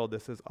ancient world,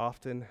 this is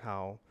often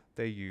how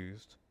they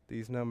used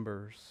these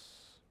numbers.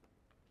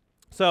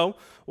 So,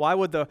 why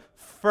would the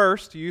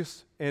first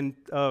use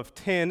of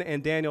 10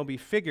 in Daniel be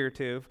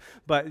figurative,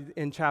 but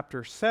in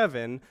chapter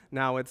 7,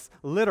 now it's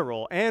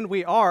literal? And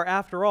we are,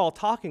 after all,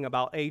 talking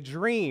about a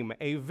dream,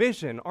 a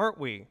vision, aren't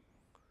we?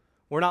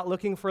 We're not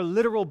looking for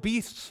literal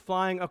beasts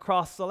flying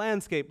across the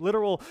landscape,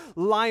 literal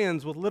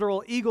lions with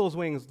literal eagle's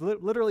wings,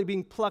 literally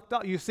being plucked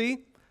out. You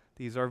see?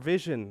 These are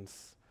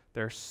visions.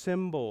 They're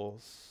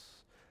symbols.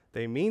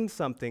 They mean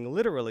something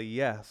literally,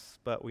 yes,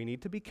 but we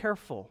need to be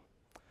careful.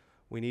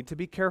 We need to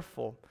be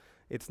careful.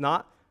 It's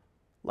not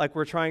like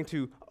we're trying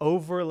to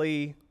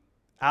overly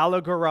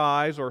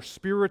allegorize or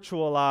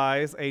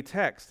spiritualize a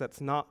text.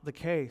 That's not the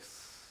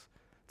case.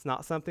 It's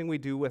not something we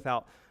do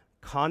without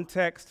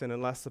context and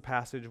unless the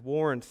passage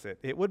warrants it.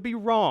 It would be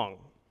wrong.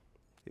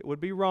 It would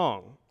be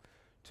wrong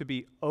to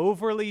be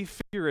overly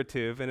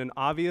figurative in an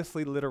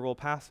obviously literal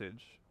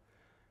passage.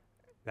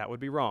 That would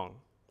be wrong.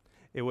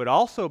 It would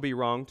also be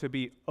wrong to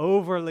be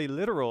overly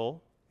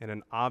literal in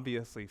an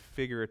obviously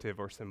figurative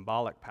or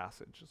symbolic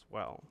passage as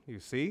well. You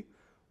see,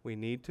 we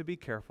need to be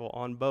careful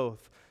on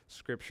both.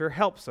 Scripture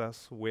helps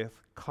us with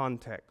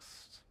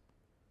context.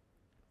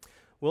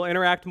 We'll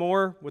interact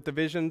more with the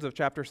visions of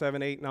chapter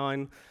 7, 8,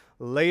 9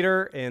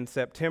 later in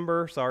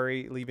September.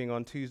 Sorry, leaving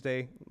on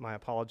Tuesday. My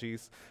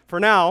apologies. For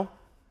now,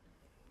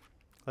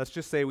 let's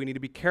just say we need to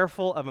be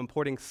careful of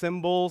importing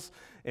symbols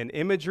and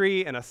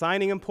imagery and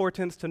assigning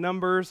importance to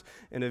numbers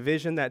in a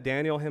vision that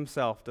Daniel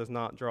himself does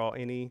not draw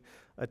any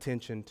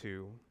attention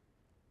to.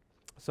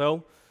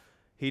 So,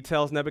 he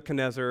tells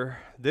Nebuchadnezzar,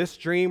 this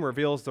dream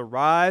reveals the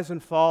rise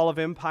and fall of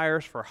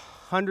empires for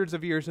hundreds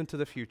of years into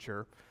the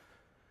future.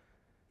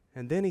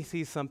 And then he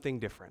sees something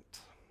different.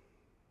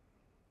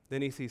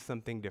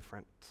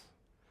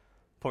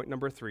 Point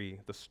number 3,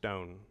 the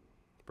stone.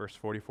 Verse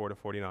 44 to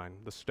 49,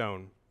 the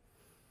stone.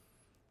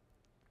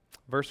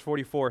 Verse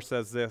 44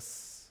 says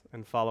this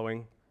and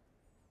following.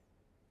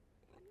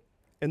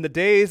 In the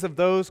days of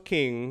those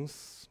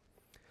kings,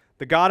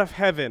 the God of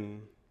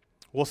heaven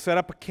will set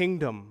up a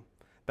kingdom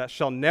that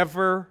shall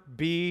never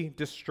be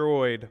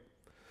destroyed,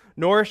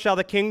 nor shall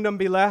the kingdom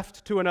be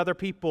left to another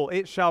people.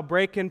 It shall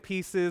break in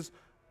pieces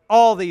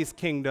all these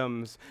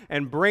kingdoms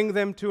and bring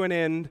them to an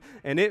end,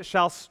 and it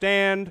shall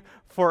stand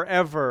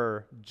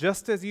forever.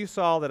 Just as you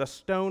saw that a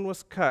stone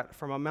was cut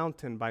from a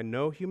mountain by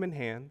no human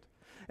hand,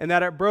 and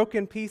that it broke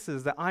in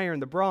pieces the iron,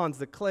 the bronze,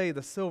 the clay,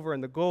 the silver,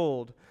 and the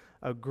gold,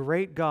 a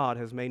great God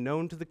has made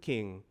known to the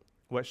king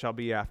what shall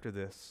be after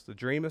this. The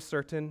dream is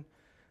certain,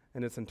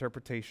 and its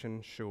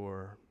interpretation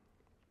sure.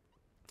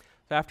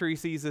 After he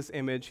sees this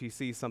image, he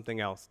sees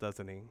something else,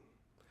 doesn't he?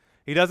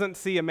 He doesn't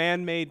see a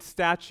man-made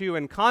statue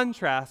in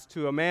contrast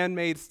to a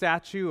man-made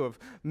statue of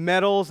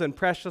metals and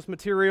precious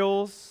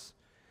materials.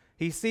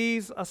 He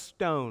sees a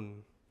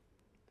stone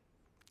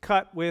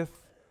cut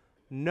with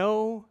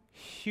no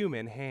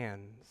human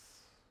hands.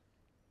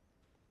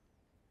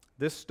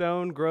 This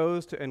stone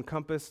grows to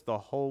encompass the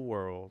whole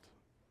world.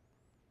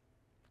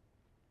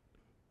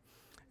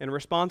 In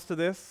response to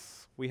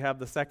this, we have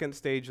the second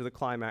stage of the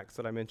climax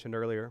that I mentioned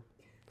earlier.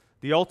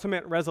 The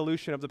ultimate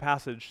resolution of the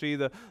passage. See,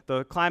 the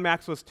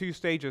climax was 2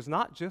 stages.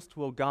 Not just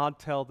will God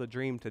tell the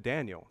dream to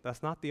Daniel.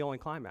 That's not the only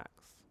climax.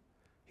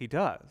 He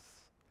does.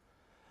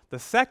 The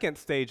second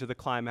stage of the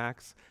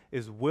climax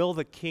is, will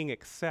the king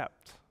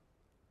accept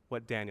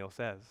what Daniel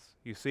says?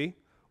 You see?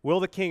 Will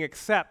the king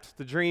accept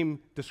the dream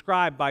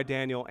described by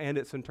Daniel and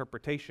its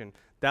interpretation?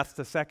 That's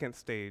the second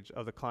stage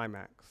of the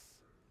climax.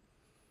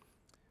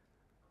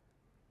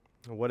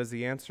 And what is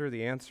the answer?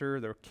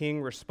 The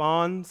king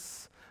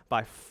responds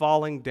by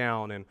falling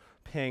down and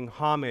paying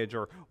homage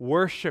or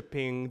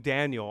worshiping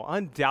Daniel.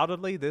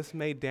 Undoubtedly, this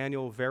made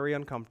Daniel very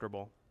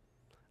uncomfortable.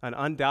 And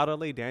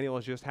undoubtedly, Daniel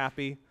was just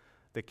happy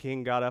the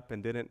king got up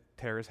and didn't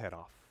tear his head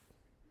off.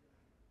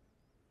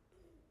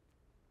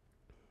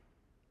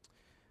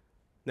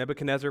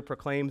 Nebuchadnezzar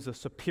proclaims the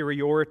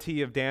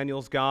superiority of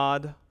Daniel's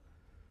God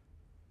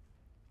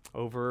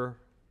over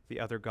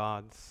the other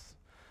gods.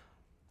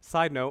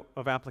 Side note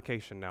of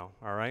application now,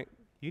 all right?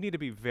 You need to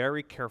be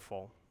very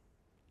careful.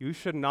 You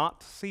should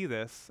not see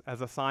this as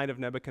a sign of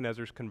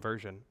Nebuchadnezzar's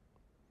conversion.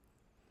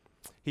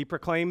 He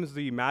proclaims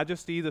the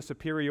majesty, the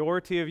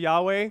superiority of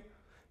Yahweh.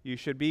 You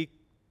should be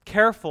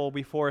careful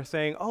before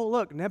saying, oh,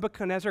 look,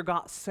 Nebuchadnezzar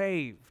got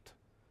saved.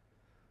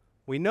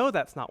 We know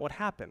that's not what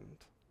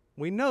happened.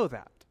 We know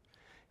that.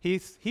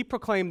 He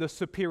proclaimed the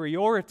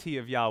superiority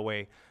of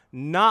Yahweh,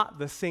 not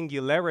the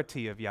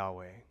singularity of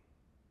Yahweh.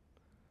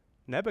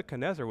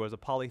 Nebuchadnezzar was a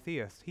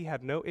polytheist. He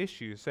had no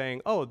issues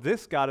saying, oh,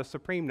 this God is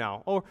supreme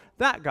now, or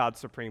that God's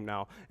supreme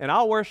now, and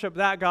I'll worship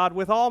that God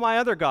with all my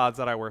other gods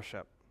that I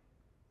worship.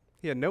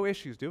 He had no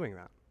issues doing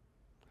that.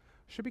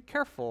 Should be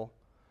careful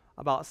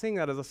about seeing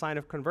that as a sign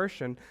of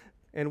conversion,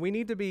 and we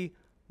need to be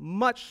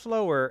much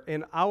slower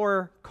in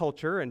our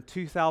culture in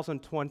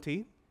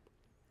 2020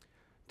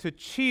 to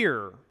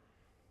cheer,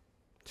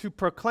 to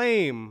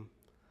proclaim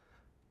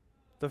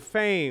the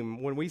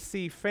fame when we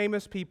see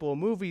famous people,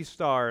 movie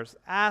stars,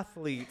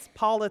 athletes,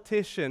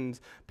 politicians,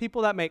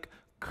 people that make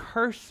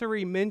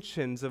cursory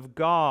mentions of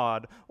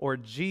God or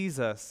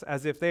Jesus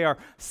as if they are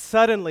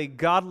suddenly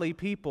godly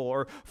people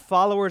or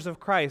followers of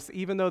Christ,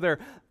 even though their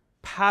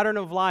pattern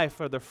of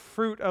life or the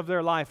fruit of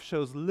their life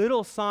shows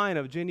little sign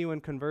of genuine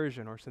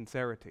conversion or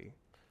sincerity.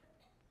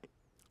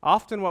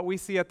 Often what we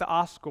see at the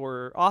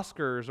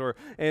Oscars or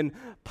in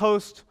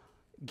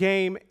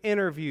post-game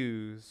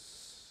interviews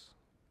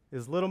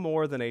is little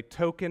more than a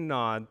token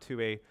nod to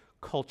a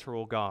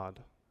cultural god,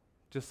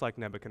 just like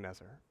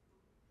Nebuchadnezzar.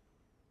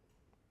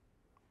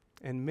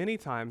 And many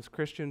times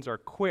Christians are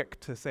quick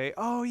to say,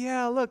 oh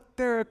yeah, look,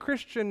 they're a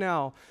Christian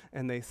now,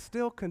 and they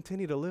still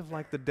continue to live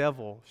like the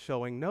devil,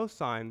 showing no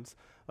signs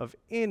of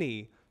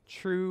any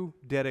true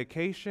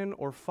dedication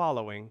or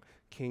following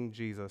King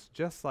Jesus,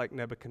 just like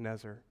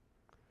Nebuchadnezzar.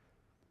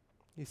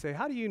 You say,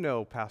 how do you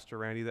know, Pastor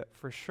Randy, that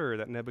for sure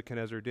that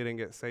Nebuchadnezzar didn't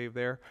get saved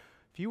there?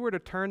 If you were to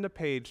turn the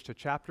page to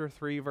chapter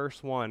 3,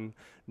 verse 1,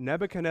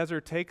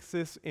 Nebuchadnezzar takes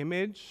this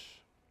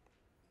image.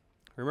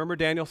 Remember,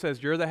 Daniel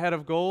says, "You're the head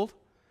of gold."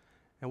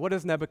 And what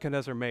does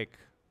Nebuchadnezzar make?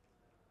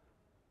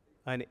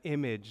 An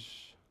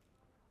image,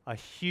 a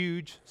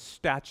huge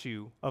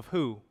statue of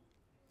who?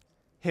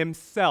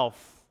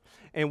 Himself.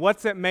 And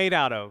what's it made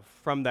out of?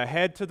 From the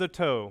head to the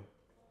toe.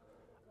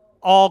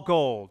 All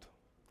gold.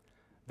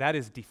 That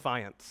is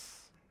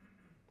defiance.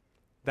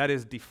 That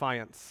is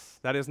defiance.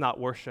 That is not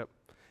worship.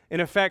 In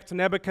effect,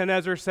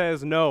 Nebuchadnezzar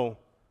says, no.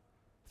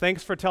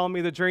 Thanks for telling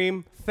me the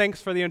dream. Thanks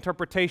for the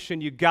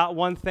interpretation. You got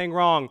one thing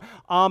wrong.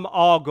 I'm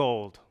all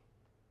gold.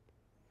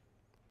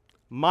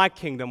 My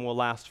kingdom will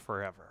last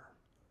forever.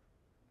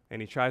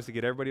 And he tries to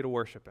get everybody to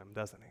worship him,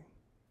 doesn't he?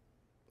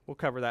 We'll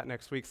cover that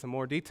next week, some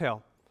more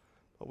detail.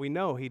 But we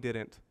know he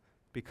didn't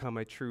become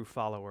a true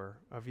follower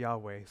of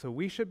Yahweh. So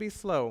we should be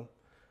slow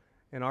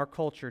in our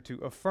culture to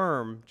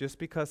affirm just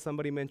because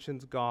somebody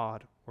mentions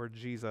God or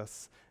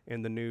Jesus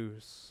in the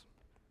news.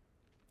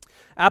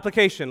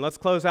 Application. Let's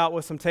close out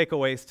with some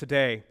takeaways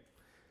today.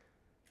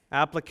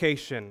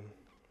 Application.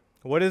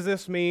 What does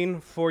this mean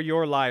for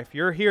your life?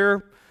 You're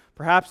here.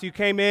 Perhaps you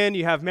came in,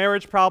 you have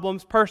marriage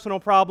problems, personal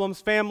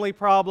problems, family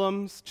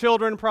problems,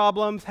 children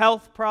problems,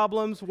 health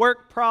problems,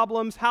 work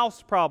problems,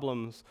 house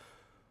problems.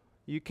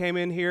 You came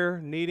in here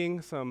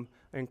needing some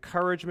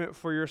encouragement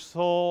for your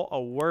soul, a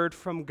word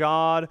from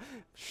God.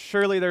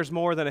 Surely there's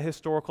more than a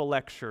historical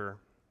lecture.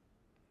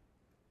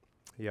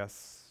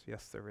 Yes,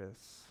 there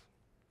is.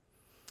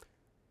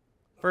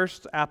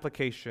 First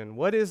application.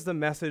 What is the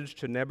message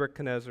to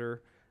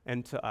Nebuchadnezzar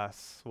and to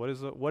us?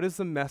 What is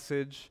the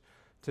message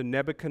to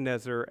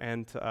Nebuchadnezzar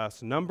and to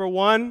us? Number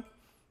one,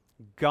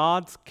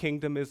 God's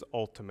kingdom is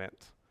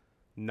ultimate,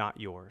 not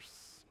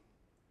yours.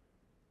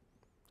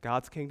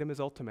 God's kingdom is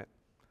ultimate,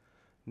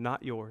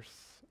 not yours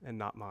and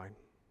not mine.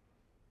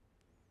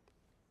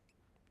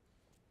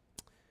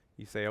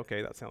 You say,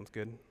 okay, that sounds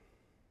good.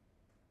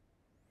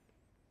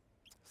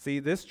 See,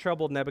 this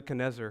troubled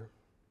Nebuchadnezzar.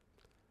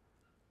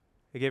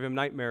 It gave him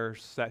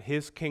nightmares that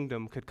his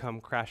kingdom could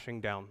come crashing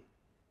down.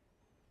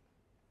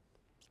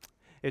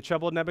 It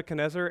troubled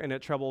Nebuchadnezzar, and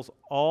it troubles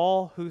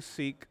all who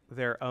seek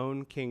their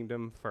own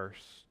kingdom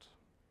first.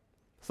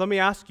 So let me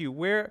ask you,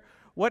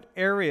 what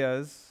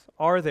areas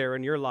are there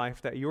in your life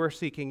that you are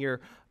seeking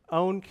your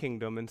own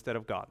kingdom instead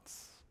of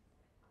God's?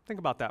 Think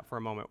about that for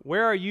a moment.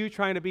 Where are you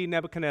trying to be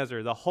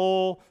Nebuchadnezzar, the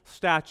whole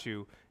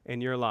statue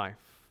in your life?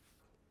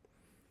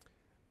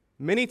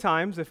 Many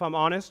times, if I'm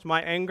honest,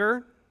 my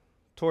anger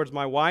towards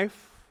my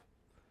wife,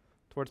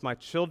 towards my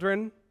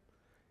children,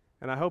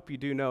 and I hope you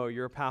do know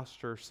your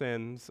pastor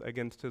sins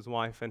against his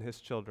wife and his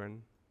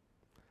children.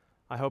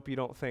 I hope you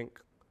don't think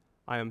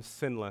I am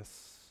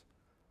sinless.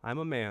 I'm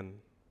a man,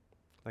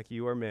 like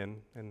you are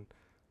men, and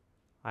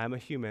I am a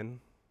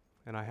human,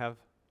 and I have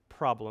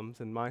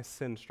problems in my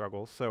sin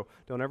struggles, so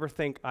don't ever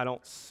think I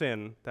don't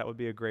sin. That would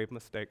be a grave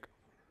mistake.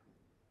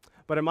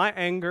 But in my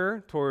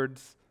anger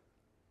towards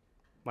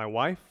my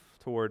wife,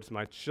 towards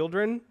my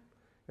children,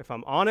 if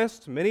I'm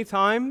honest, many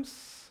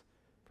times,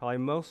 probably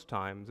most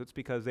times, it's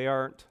because they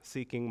aren't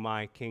seeking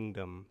my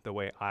kingdom the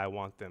way I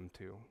want them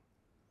to.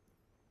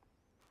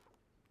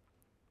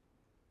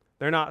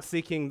 They're not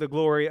seeking the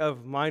glory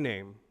of my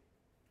name,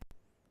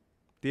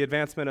 the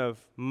advancement of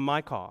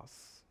my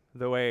cause,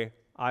 the way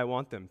I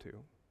want them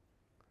to.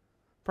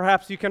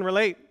 Perhaps you can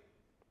relate.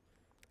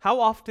 How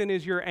often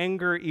is your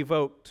anger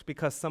evoked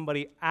because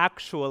somebody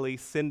actually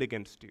sinned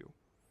against you?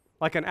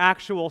 Like an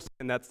actual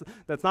sin that's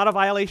not a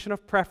violation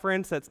of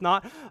preference, that's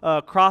not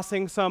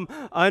crossing some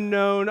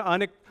unknown,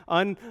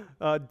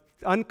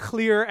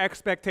 unclear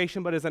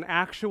expectation, but is an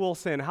actual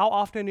sin. How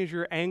often is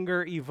your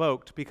anger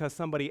evoked because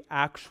somebody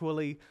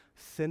actually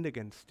sinned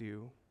against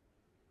you?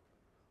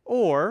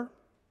 Or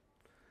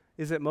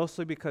is it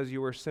mostly because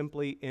you were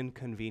simply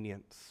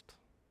inconvenienced?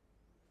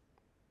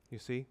 You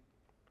see?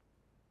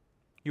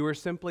 You were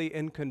simply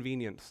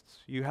inconvenienced.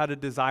 You had a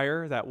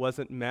desire that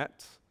wasn't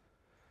met.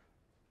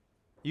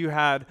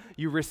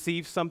 You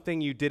received something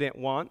you didn't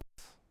want,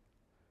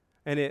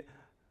 and it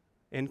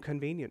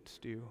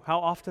inconvenienced you. How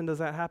often does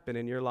that happen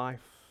in your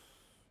life?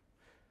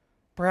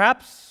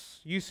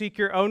 Perhaps you seek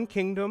your own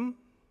kingdom,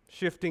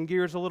 shifting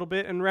gears a little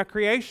bit, in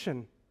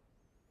recreation.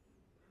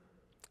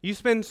 You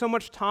spend so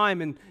much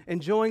time in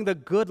enjoying the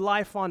good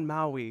life on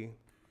Maui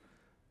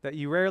that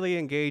you rarely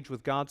engage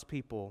with God's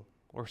people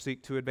or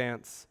seek to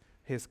advance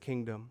His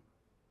kingdom.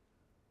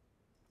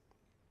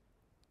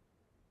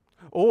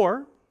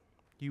 Or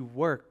you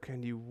work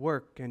and you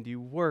work and you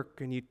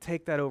work and you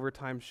take that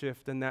overtime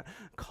shift and that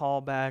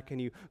call back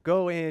and you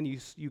go in,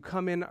 you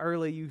come in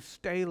early, you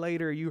stay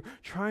later, you're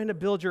trying to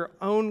build your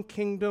own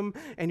kingdom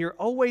and you're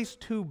always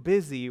too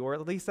busy, or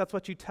at least that's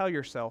what you tell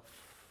yourself,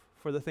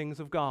 for the things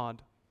of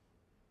God.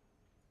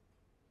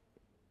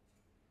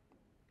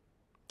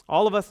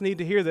 All of us need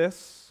to hear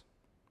this.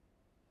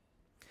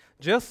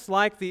 Just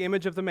like the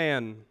image of the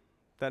man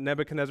that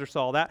Nebuchadnezzar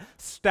saw, that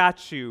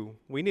statue,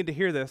 we need to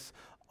hear this.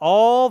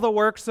 All the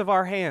works of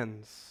our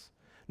hands,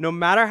 no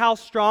matter how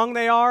strong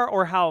they are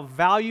or how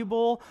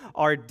valuable,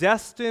 are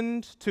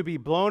destined to be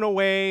blown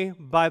away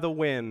by the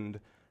wind,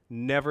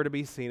 never to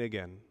be seen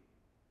again.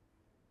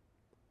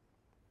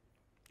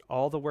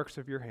 All the works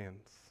of your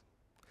hands.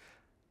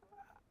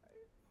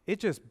 It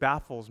just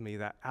baffles me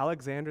that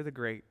Alexander the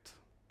Great,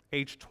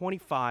 age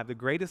 25, the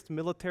greatest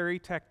military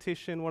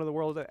tactician one of the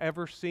world had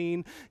ever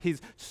seen,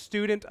 he's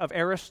student of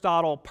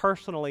Aristotle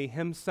personally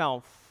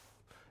himself,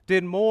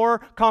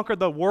 conquered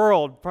the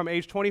world from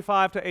age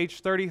 25 to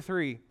age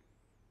 33.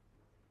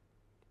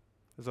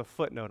 There's a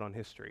footnote on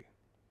history.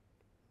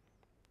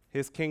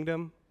 His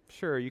kingdom,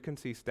 sure, you can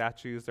see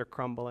statues, they're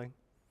crumbling,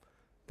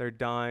 they're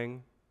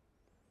dying.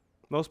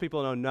 Most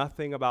people know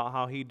nothing about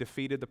how he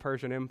defeated the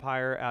Persian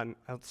Empire at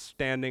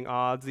outstanding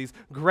odds. These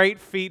great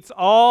feats,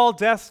 all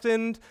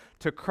destined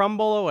to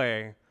crumble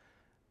away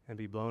and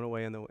be blown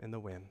away in the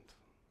wind.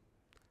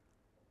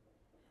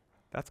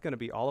 That's going to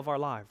be all of our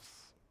lives.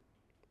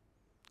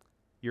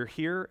 You're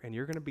here and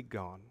you're going to be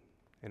gone.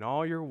 And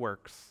all your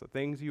works, the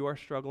things you are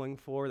struggling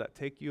for that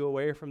take you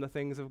away from the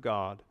things of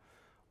God,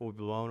 will be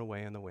blown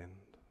away in the wind.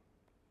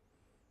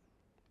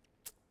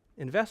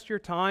 Invest your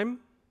time.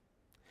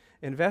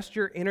 Invest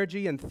your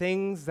energy in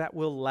things that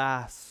will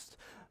last.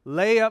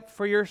 Lay up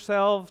for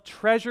yourself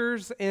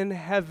treasures in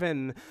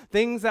heaven,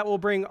 things that will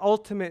bring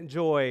ultimate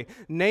joy,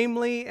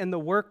 namely in the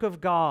work of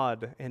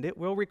God. And it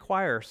will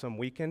require some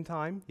weekend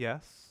time,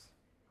 yes.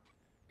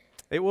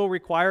 It will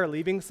require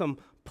leaving some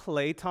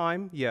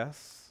playtime,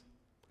 yes.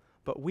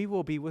 But we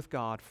will be with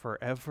God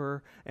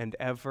forever and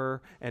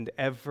ever and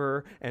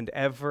ever and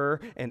ever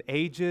and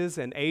ages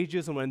and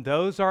ages. And when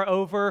those are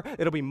over,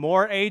 it'll be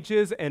more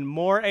ages and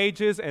more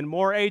ages and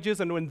more ages.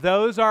 And when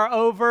those are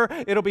over,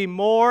 it'll be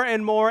more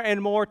and more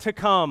and more to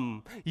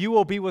come. You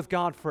will be with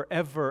God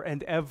forever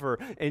and ever,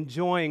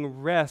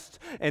 enjoying rest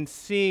and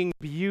seeing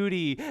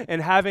beauty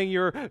and having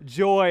your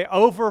joy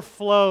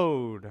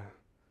overflowed.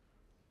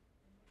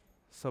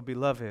 So,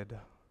 beloved,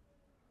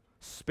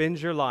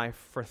 spend your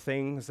life for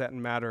things that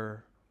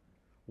matter.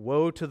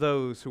 Woe to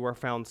those who are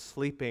found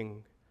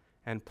sleeping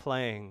and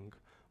playing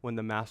when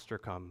the Master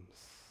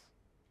comes.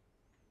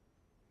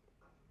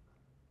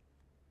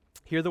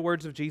 Hear the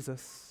words of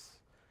Jesus.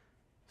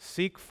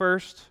 Seek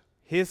first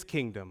his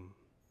kingdom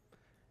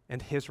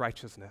and his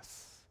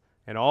righteousness,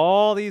 and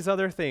all these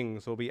other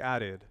things will be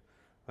added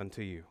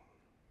unto you.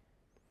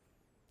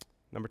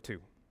 Number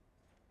 2.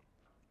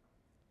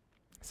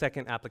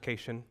 Second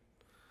application.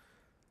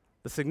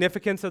 The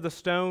significance of the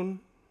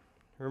stone.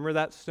 Remember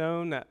that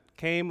stone that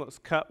was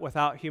cut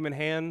without human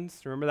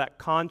hands? Remember that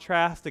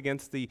contrast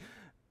against the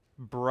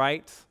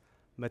bright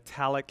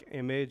metallic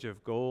image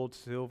of gold,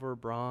 silver,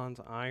 bronze,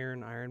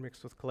 iron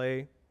mixed with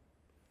clay?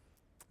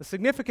 The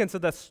significance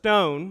of the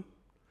stone,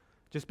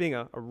 just being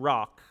a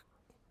rock,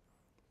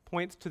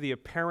 points to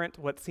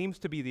what seems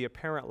to be the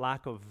apparent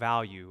lack of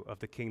value of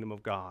the kingdom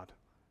of God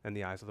in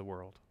the eyes of the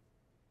world.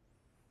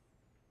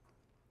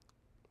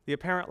 The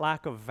apparent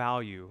lack of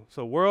value.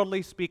 So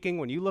worldly speaking,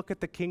 when you look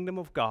at the kingdom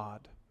of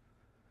God,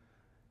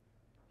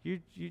 you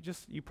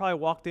probably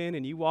walked in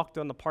and you walked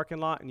on the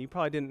parking lot and you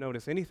probably didn't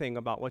notice anything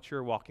about what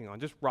you're walking on,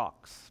 just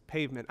rocks,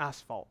 pavement,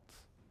 asphalt,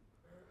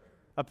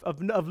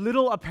 of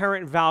little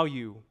apparent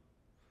value.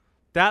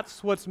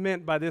 That's what's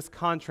meant by this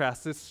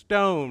contrast. This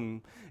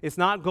stone, it's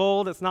not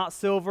gold, it's not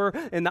silver.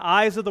 In the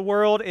eyes of the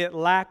world, it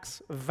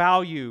lacks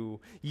value.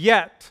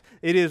 Yet,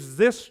 it is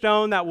this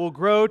stone that will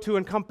grow to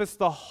encompass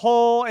the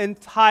whole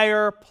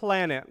entire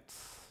planet.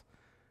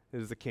 It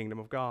is the kingdom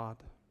of God.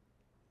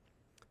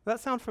 Does that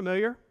sound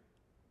familiar?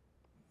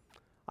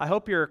 I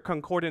hope your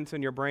concordance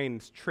in your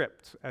brain's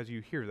tripped as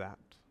you hear that.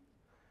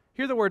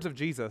 Hear the words of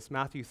Jesus,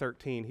 Matthew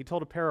 13. He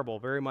told a parable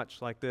very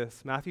much like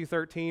this. Matthew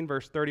 13,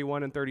 verse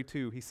 31 and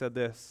 32, he said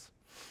this.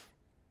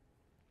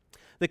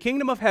 The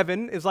kingdom of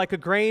heaven is like a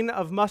grain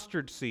of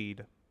mustard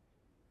seed,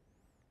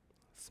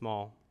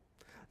 small,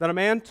 that a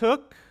man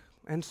took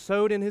and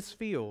sowed in his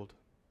field.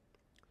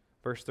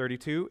 Verse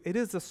 32, it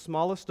is the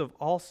smallest of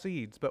all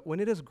seeds, but when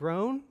it is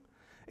grown,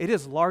 it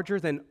is larger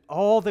than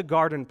all the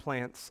garden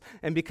plants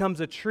and becomes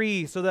a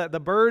tree so that the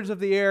birds of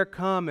the air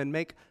come and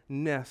make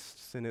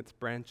nests in its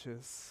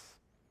branches.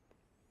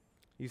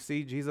 You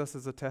see, Jesus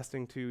is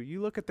attesting to, you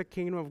look at the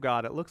kingdom of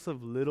God, it looks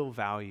of little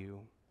value,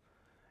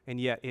 and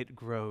yet it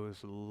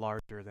grows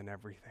larger than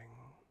everything.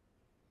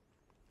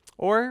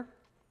 Or,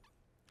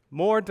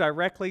 more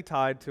directly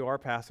tied to our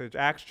passage,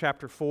 Acts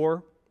chapter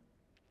 4.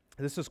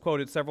 This is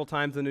quoted several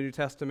times in the New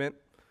Testament,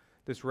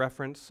 this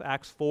reference,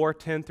 Acts 4,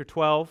 10 through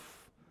 12.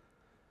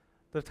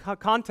 The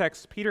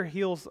context, Peter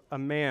heals a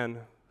man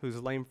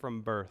who's lame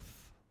from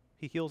birth.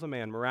 He heals a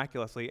man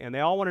miraculously, and they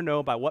all want to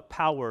know, by what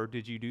power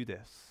did you do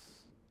this?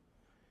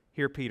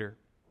 Hear Peter,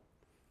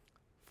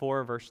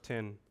 4 verse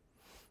 10.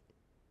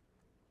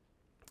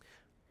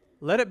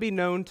 Let it be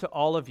known to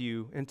all of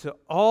you and to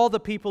all the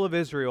people of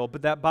Israel,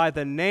 but that by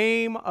the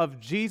name of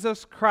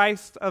Jesus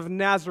Christ of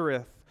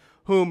Nazareth,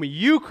 whom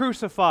you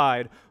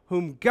crucified,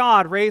 whom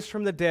God raised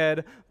from the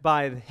dead,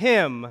 by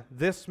him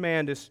this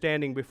man is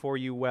standing before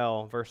you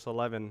well. Verse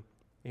 11.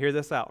 Hear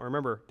this out.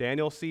 Remember,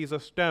 Daniel sees a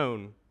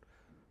stone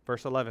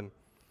Verse 11.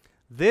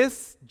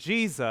 This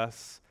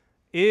Jesus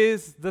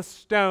is the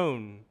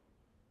stone.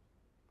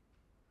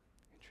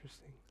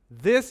 Interesting.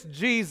 This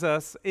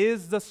Jesus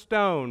is the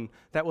stone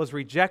that was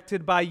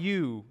rejected by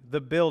you, the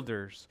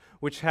builders,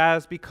 which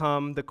has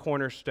become the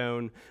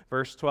cornerstone.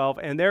 Verse 12.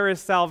 And there is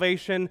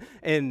salvation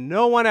in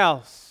no one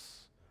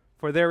else,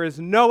 for there is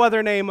no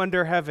other name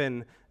under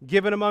heaven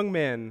given among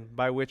men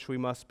by which we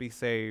must be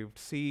saved.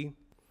 See,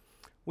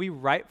 we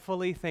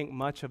rightfully think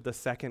much of the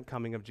second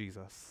coming of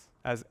Jesus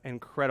as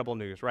incredible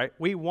news, right?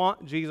 We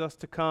want Jesus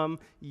to come,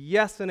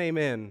 yes and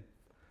amen.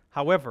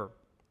 However,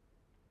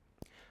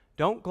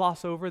 don't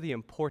gloss over the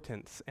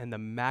importance and the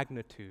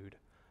magnitude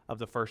of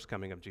the first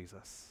coming of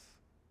Jesus.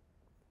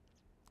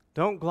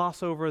 Don't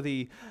gloss over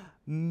the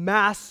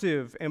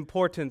massive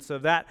importance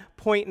of that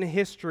point in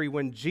history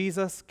when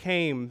Jesus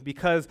came,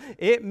 because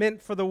it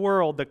meant for the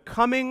world the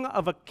coming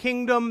of a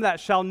kingdom that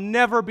shall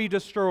never be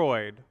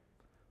destroyed.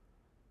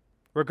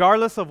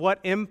 Regardless of what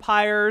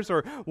empires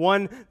or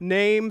one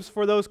names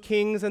for those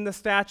kings and the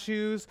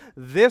statues,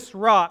 this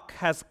rock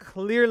has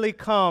clearly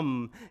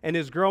come and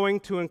is growing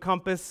to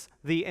encompass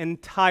the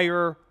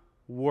entire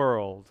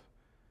world.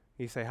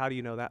 You say, how do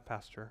you know that,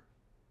 Pastor?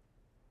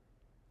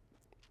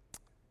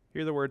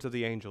 Hear the words of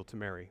the angel to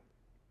Mary.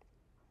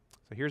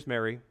 So here's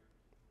Mary,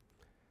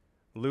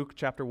 Luke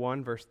chapter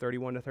 1, verse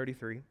 31 to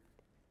 33.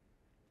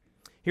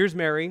 Here's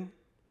Mary,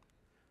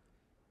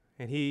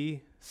 and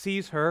he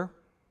sees her,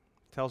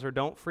 tells her,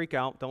 don't freak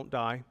out, don't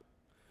die.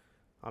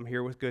 I'm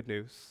here with good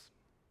news.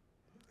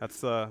 That's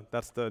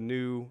the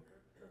new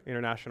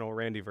International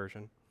Randy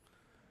version.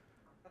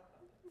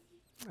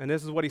 And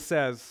this is what he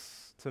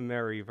says to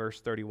Mary,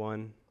 verse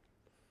 31.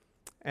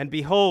 And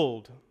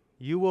behold,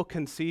 you will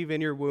conceive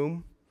in your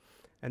womb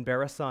and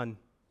bear a son,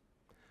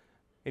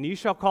 and you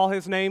shall call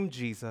his name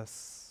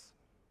Jesus.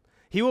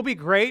 He will be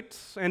great,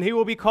 and he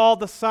will be called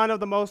the Son of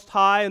the Most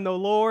High, and the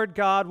Lord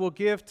God will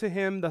give to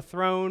him the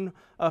throne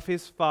of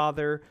his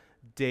father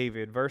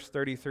David. Verse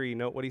 33,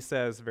 note what he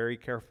says very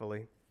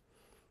carefully.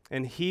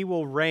 And he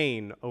will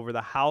reign over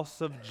the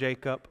house of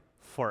Jacob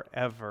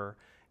forever,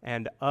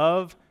 and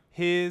of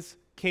his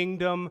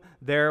kingdom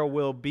there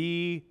will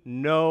be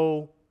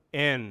no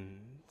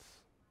end.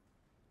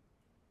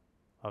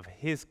 Of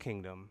his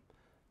kingdom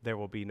there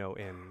will be no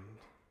end.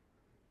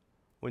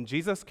 When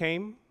Jesus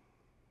came,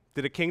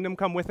 did a kingdom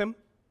come with him?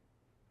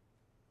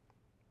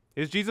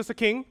 Is Jesus a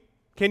king?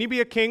 Can you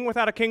be a king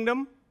without a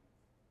kingdom?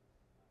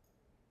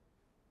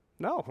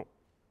 No.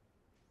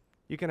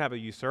 You can have a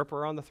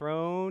usurper on the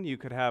throne, you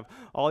could have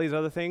all these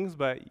other things,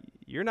 but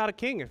you're not a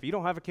king if you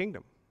don't have a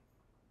kingdom.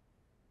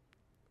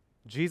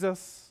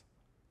 Jesus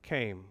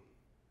came,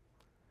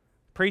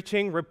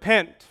 preaching,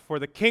 repent, for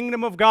the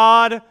kingdom of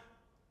God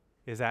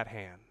is at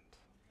hand.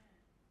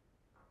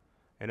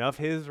 And of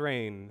his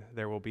reign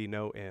there will be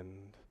no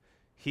end.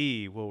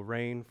 He will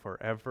reign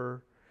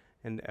forever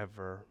and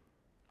ever.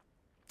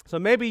 So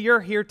maybe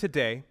you're here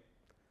today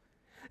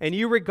and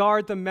you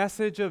regard the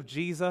message of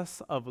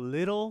Jesus of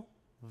little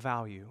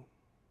value.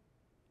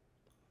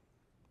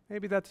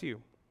 Maybe that's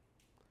you.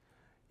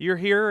 You're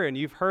here and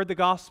you've heard the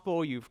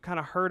gospel, you've kind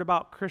of heard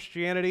about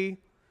Christianity.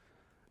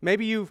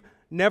 Maybe you've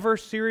never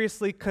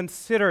seriously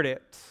considered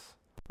it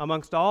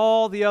amongst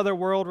all the other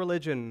world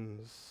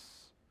religions.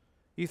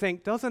 You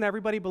think, doesn't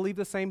everybody believe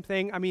the same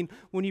thing? I mean,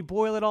 when you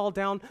boil it all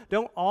down,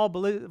 don't all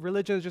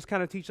religions just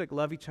kind of teach like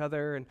love each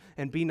other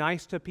and be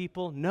nice to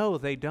people? No,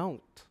 they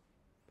don't.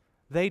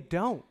 They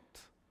don't.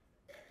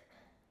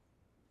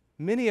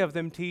 Many of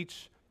them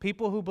teach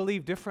people who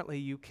believe differently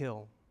you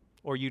kill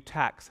or you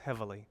tax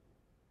heavily.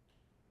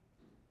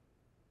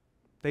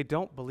 They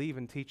don't believe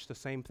and teach the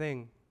same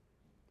thing.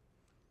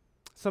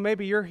 So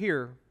maybe you're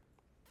here.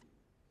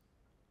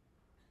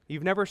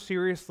 You've never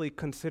seriously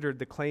considered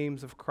the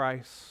claims of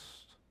Christ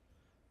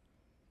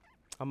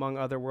among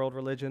other world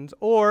religions.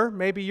 Or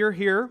maybe you're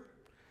here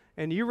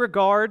and you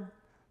regard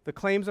the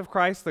claims of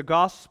Christ, the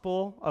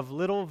gospel, of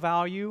little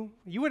value.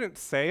 You wouldn't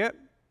say it.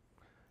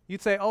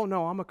 You'd say, oh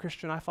no, I'm a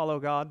Christian, I follow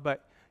God.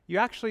 But you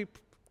actually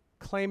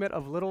claim it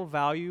of little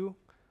value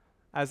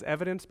as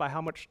evidenced by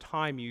how much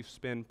time you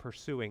spend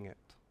pursuing it.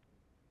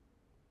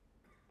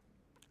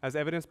 As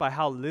evidenced by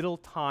how little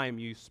time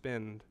you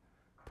spend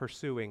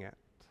pursuing it.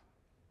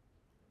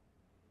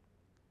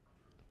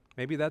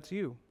 Maybe that's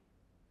you.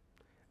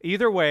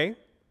 Either way,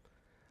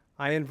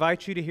 I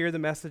invite you to hear the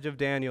message of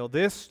Daniel.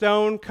 This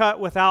stone cut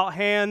without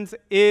hands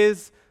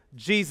is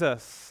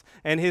Jesus,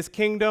 and his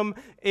kingdom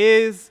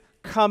is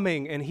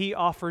coming, and he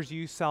offers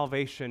you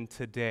salvation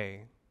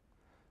today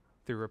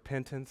through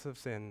repentance of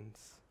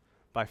sins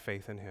by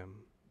faith in him.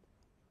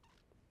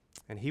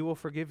 And he will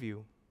forgive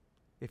you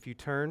if you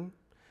turn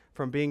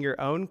from being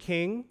your own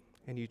king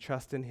and you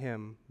trust in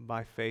him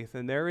by faith.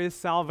 And there is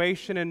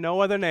salvation in no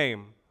other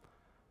name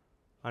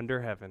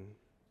under heaven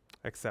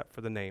except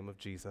for the name of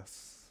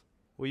Jesus.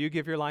 Will you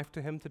give your life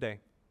to him today?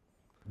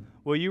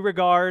 Will you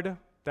regard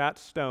that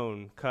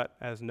stone cut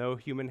as no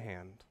human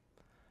hand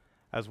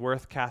as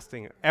worth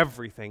casting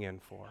everything in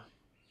for?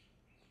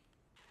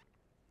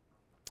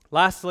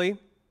 Lastly,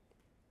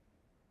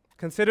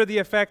 Consider the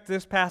effect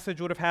this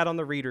passage would have had on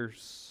the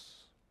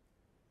readers.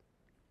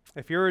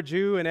 If you're a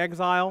Jew in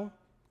exile,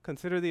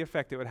 consider the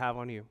effect it would have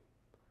on you.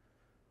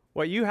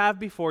 What you have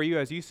before you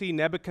as you see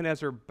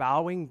Nebuchadnezzar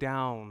bowing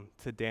down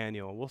to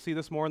Daniel, we'll see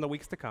this more in the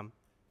weeks to come.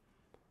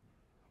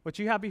 What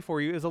you have before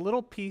you is a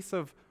little piece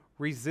of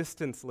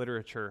resistance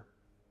literature.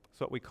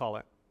 That's what we call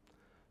it.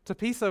 It's a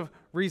piece of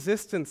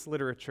resistance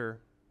literature.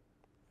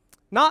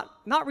 Not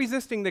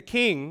resisting the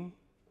king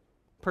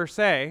per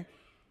se,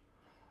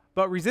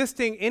 but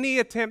resisting any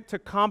attempt to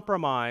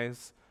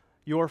compromise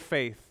your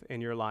faith in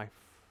your life.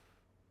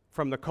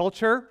 From the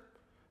culture,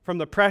 from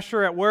the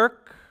pressure at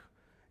work,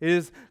 it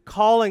is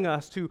calling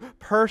us to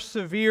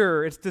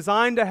persevere. It's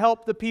designed to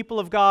help the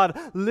people of God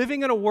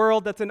living in a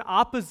world that's in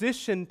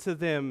opposition to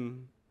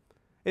them.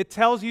 It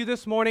tells you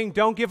this morning,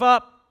 don't give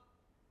up.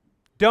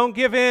 Don't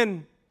give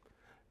in.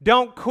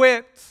 Don't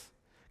quit.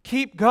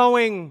 Keep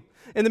going.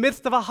 In the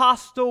midst of a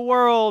hostile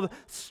world,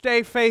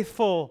 stay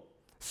faithful.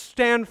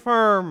 Stand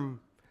firm.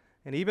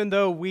 And even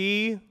though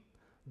we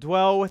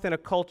dwell within a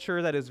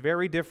culture that is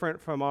very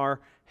different from our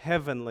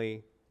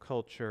heavenly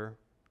culture,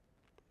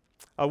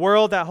 a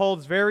world that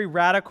holds very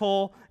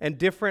radical and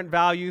different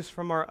values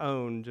from our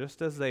own,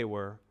 just as they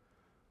were,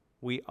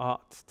 we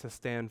ought to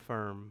stand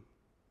firm.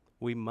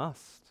 We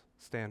must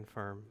stand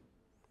firm.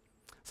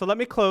 So let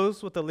me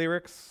close with the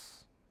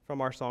lyrics from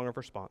our song of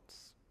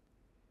response.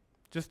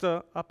 Just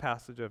a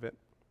passage of it,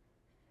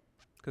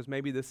 because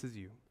maybe this is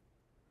you.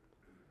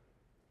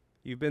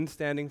 You've been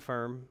standing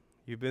firm.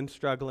 You've been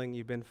struggling.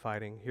 You've been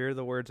fighting. Here are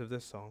the words of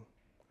this song.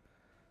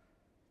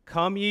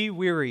 Come ye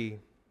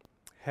weary,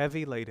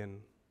 heavy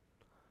laden,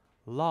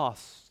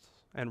 lost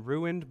and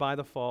ruined by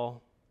the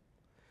fall.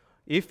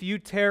 If you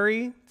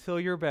tarry till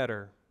you're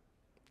better,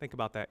 think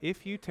about that.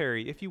 If you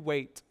tarry, if you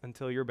wait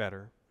until you're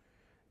better,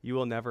 you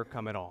will never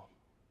come at all.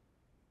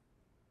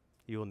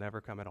 You will never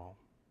come at all.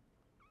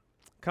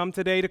 Come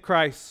today to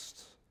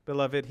Christ,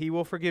 beloved. He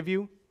will forgive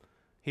you,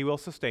 He will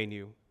sustain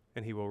you,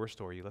 and He will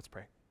restore you. Let's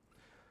pray.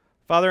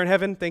 Father in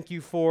heaven, thank you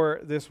for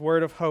this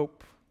word of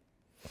hope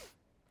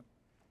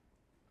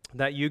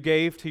that you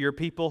gave to your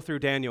people through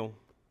Daniel.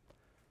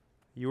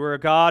 You are a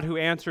God who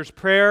answers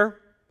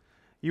prayer.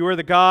 You are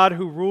the God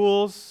who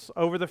rules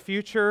over the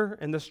future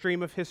and the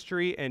stream of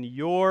history, and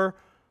your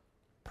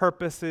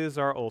purposes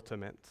are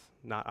ultimate,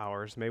 not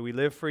ours. May we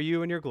live for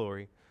you and your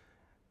glory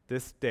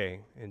this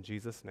day. In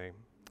Jesus' name,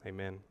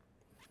 amen.